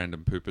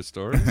random pooper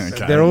stories.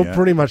 Okay, They're all yeah.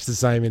 pretty much the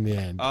same in the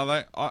end. Are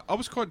they? I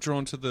was quite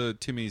drawn to the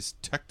Timmy's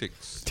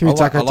tactics. Timmy I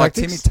Taco like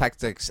Tactics? Timmy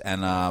Tactics,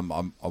 and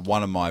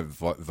one of my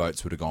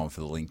votes would have gone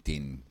for the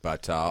LinkedIn,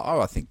 but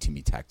I think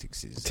Timmy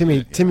Tactics is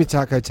Timmy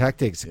Taco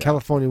Tactics. A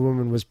California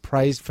woman was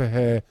praised for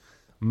her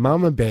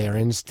mama bear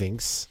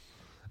instincts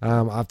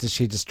after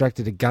she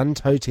distracted a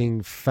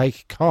gun-toting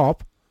fake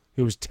cop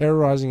who was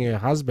terrorizing her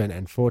husband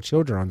and 4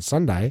 children on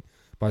Sunday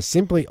by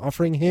simply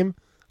offering him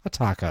a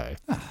taco.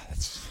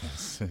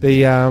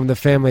 The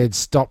family had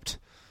stopped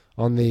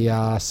on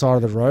the side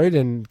of the road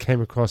and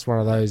came across one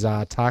of those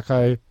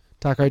taco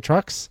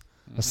trucks,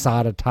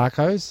 asada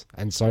tacos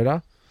and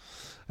soda,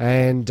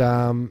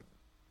 and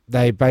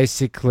they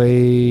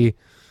basically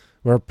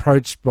were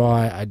approached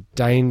by a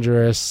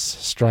dangerous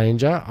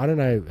stranger. I don't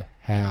know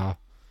how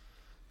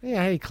do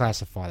you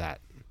classify that?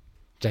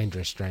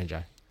 Dangerous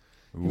stranger.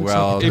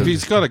 Well, If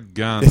he's got a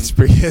gun, it's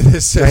pretty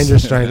Dangerous stranger,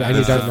 and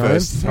you don't know him?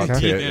 first Okay.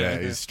 tip, yeah,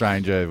 he's a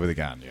stranger with a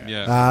gun. Yeah.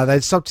 yeah. They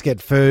stopped to get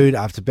food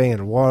after being at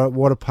a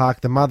water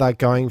park. The mother,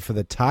 going for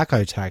the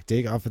taco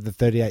tactic, offered the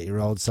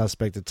 38-year-old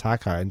suspect a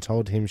taco and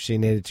told him she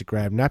needed to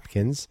grab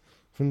napkins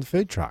from the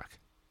food truck.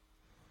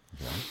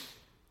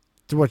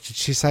 What did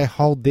she say?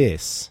 Hold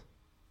this.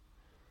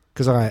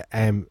 Because I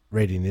am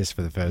reading this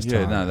for the first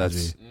Yeah, time. no,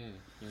 that's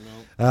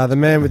The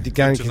man with the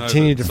gun to know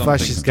continued that to flush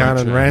some his things gun don't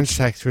and change.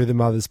 ransack through the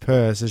mother's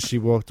purse as she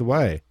walked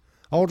away.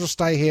 I'll just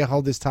stay here,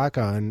 hold this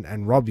taco,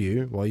 and rob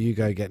you while you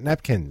go get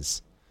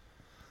napkins.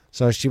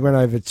 So she went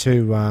over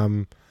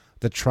to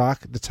the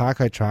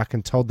taco truck,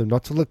 and told them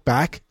not to look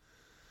back.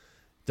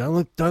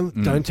 Don't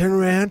turn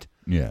around.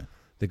 yeah.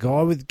 The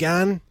guy with the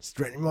gun is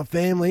threatening my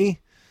family,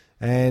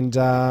 and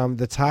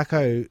the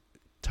taco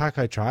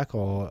truck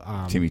or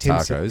Timmy Tim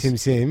Tacos. Tim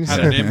Sims Had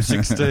an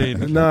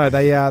M16. No,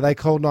 they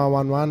called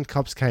 911.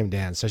 Cops came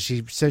down, so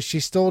she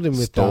stalled him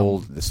with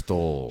The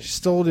stall. She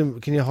stalled him.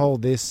 Can you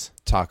hold this?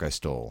 Taco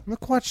stall. I'm not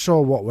quite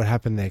sure what would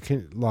happen there.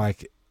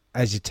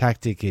 As your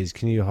tactic is,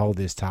 can you hold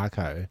this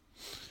taco?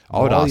 I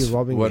would while ask you're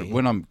robbing me?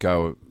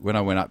 when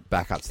I went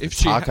back up to the If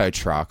she taco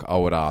truck. I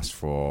would ask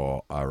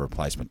for a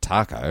replacement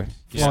taco.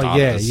 for Oh yeah,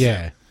 starters.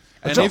 yeah.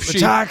 And Drop if the she,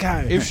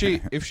 taco.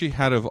 if she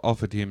had have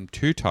offered him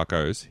 2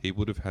 tacos, he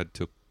would have had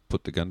to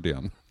put the gun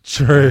down.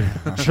 True.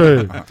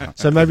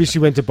 So maybe she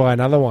went to buy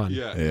another one.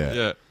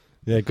 Yeah.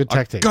 Yeah, good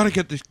tactic. I've got to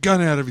get this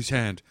gun out of his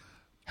hand.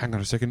 Hang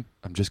on a second.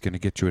 I'm just going to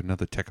get you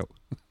another taco.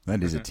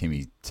 That is a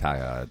Timmy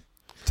taco.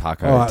 All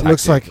right,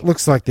 tactic.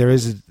 looks like there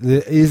is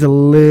a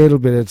little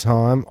bit of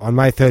time. On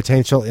May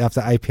 13th, shortly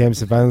after 8 p.m,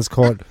 surveillance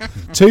caught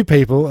 2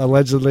 people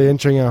allegedly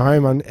entering a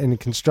home in a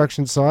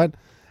construction site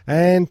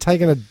and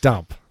taking a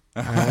dump.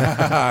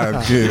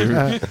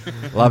 Good.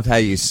 Loved how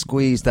you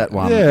squeezed that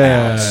one.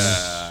 Yeah.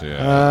 out.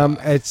 Yeah.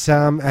 It's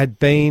had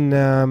been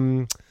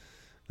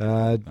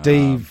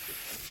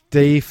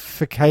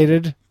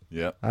defecated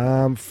Yep.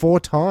 4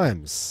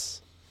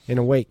 times in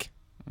a week.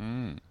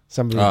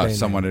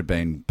 Someone had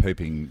been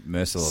pooping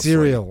mercilessly.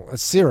 Cereal.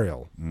 It's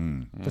cereal.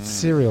 Mm. It's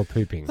cereal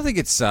pooping. I think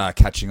it's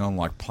catching on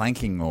like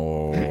planking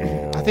or.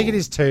 I think it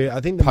is too.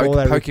 I think the more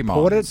they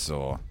report it. Pokemons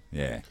or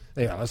yeah.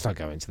 Yeah, let's not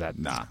go into that.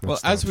 Nah. Well,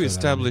 Let's as not we do that.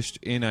 established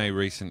in a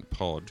recent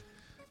pod,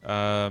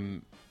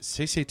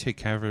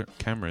 CCTV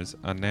cameras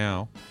are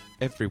now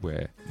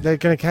everywhere. They're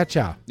going to catch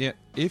you. Yeah,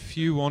 if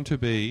you want to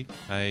be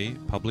a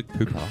public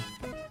pooper,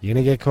 You're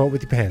going to get caught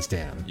with your pants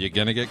down. you're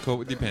going to get caught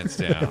with your pants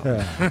down.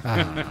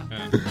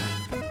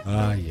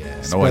 Ah,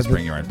 yes. And always But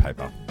bring your own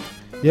paper.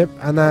 Yep,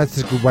 and that's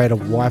a good way to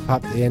wipe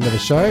up the end of the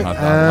show.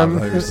 I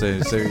love it. See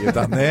what you've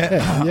done there.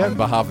 Yep. On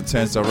behalf of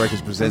Turnstile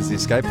Records presents the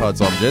Escape Pods,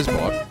 I'm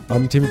Jezbot.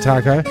 I'm Timmy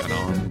Taco. And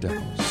I'm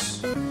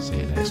Dallas. See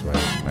you next week.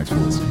 Thanks for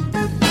listening.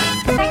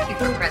 Thank you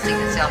for pressing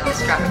the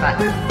self-destruct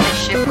button. The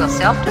ship will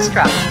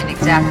self-destruct in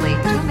exactly 2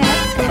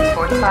 minutes and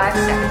 45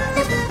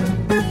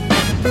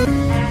 seconds.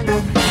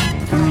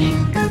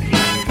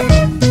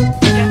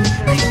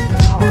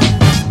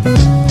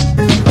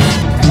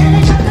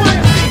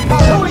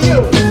 Who are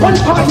you? One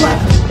pod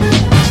left.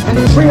 And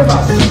the 3 of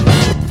us.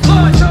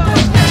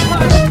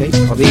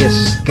 The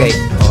escape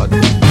pod.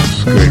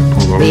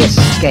 The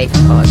escape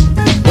pod.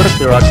 What if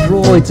there are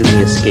droids in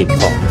the escape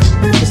pod?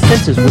 The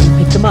sensors wouldn't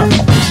pick them up.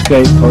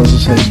 Escape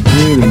pods sounds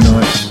really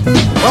nice.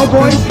 Well,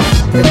 boys,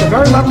 it's a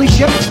very lovely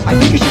ship. I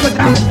think you should go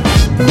down.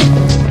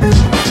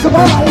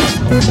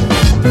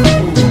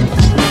 Goodbye.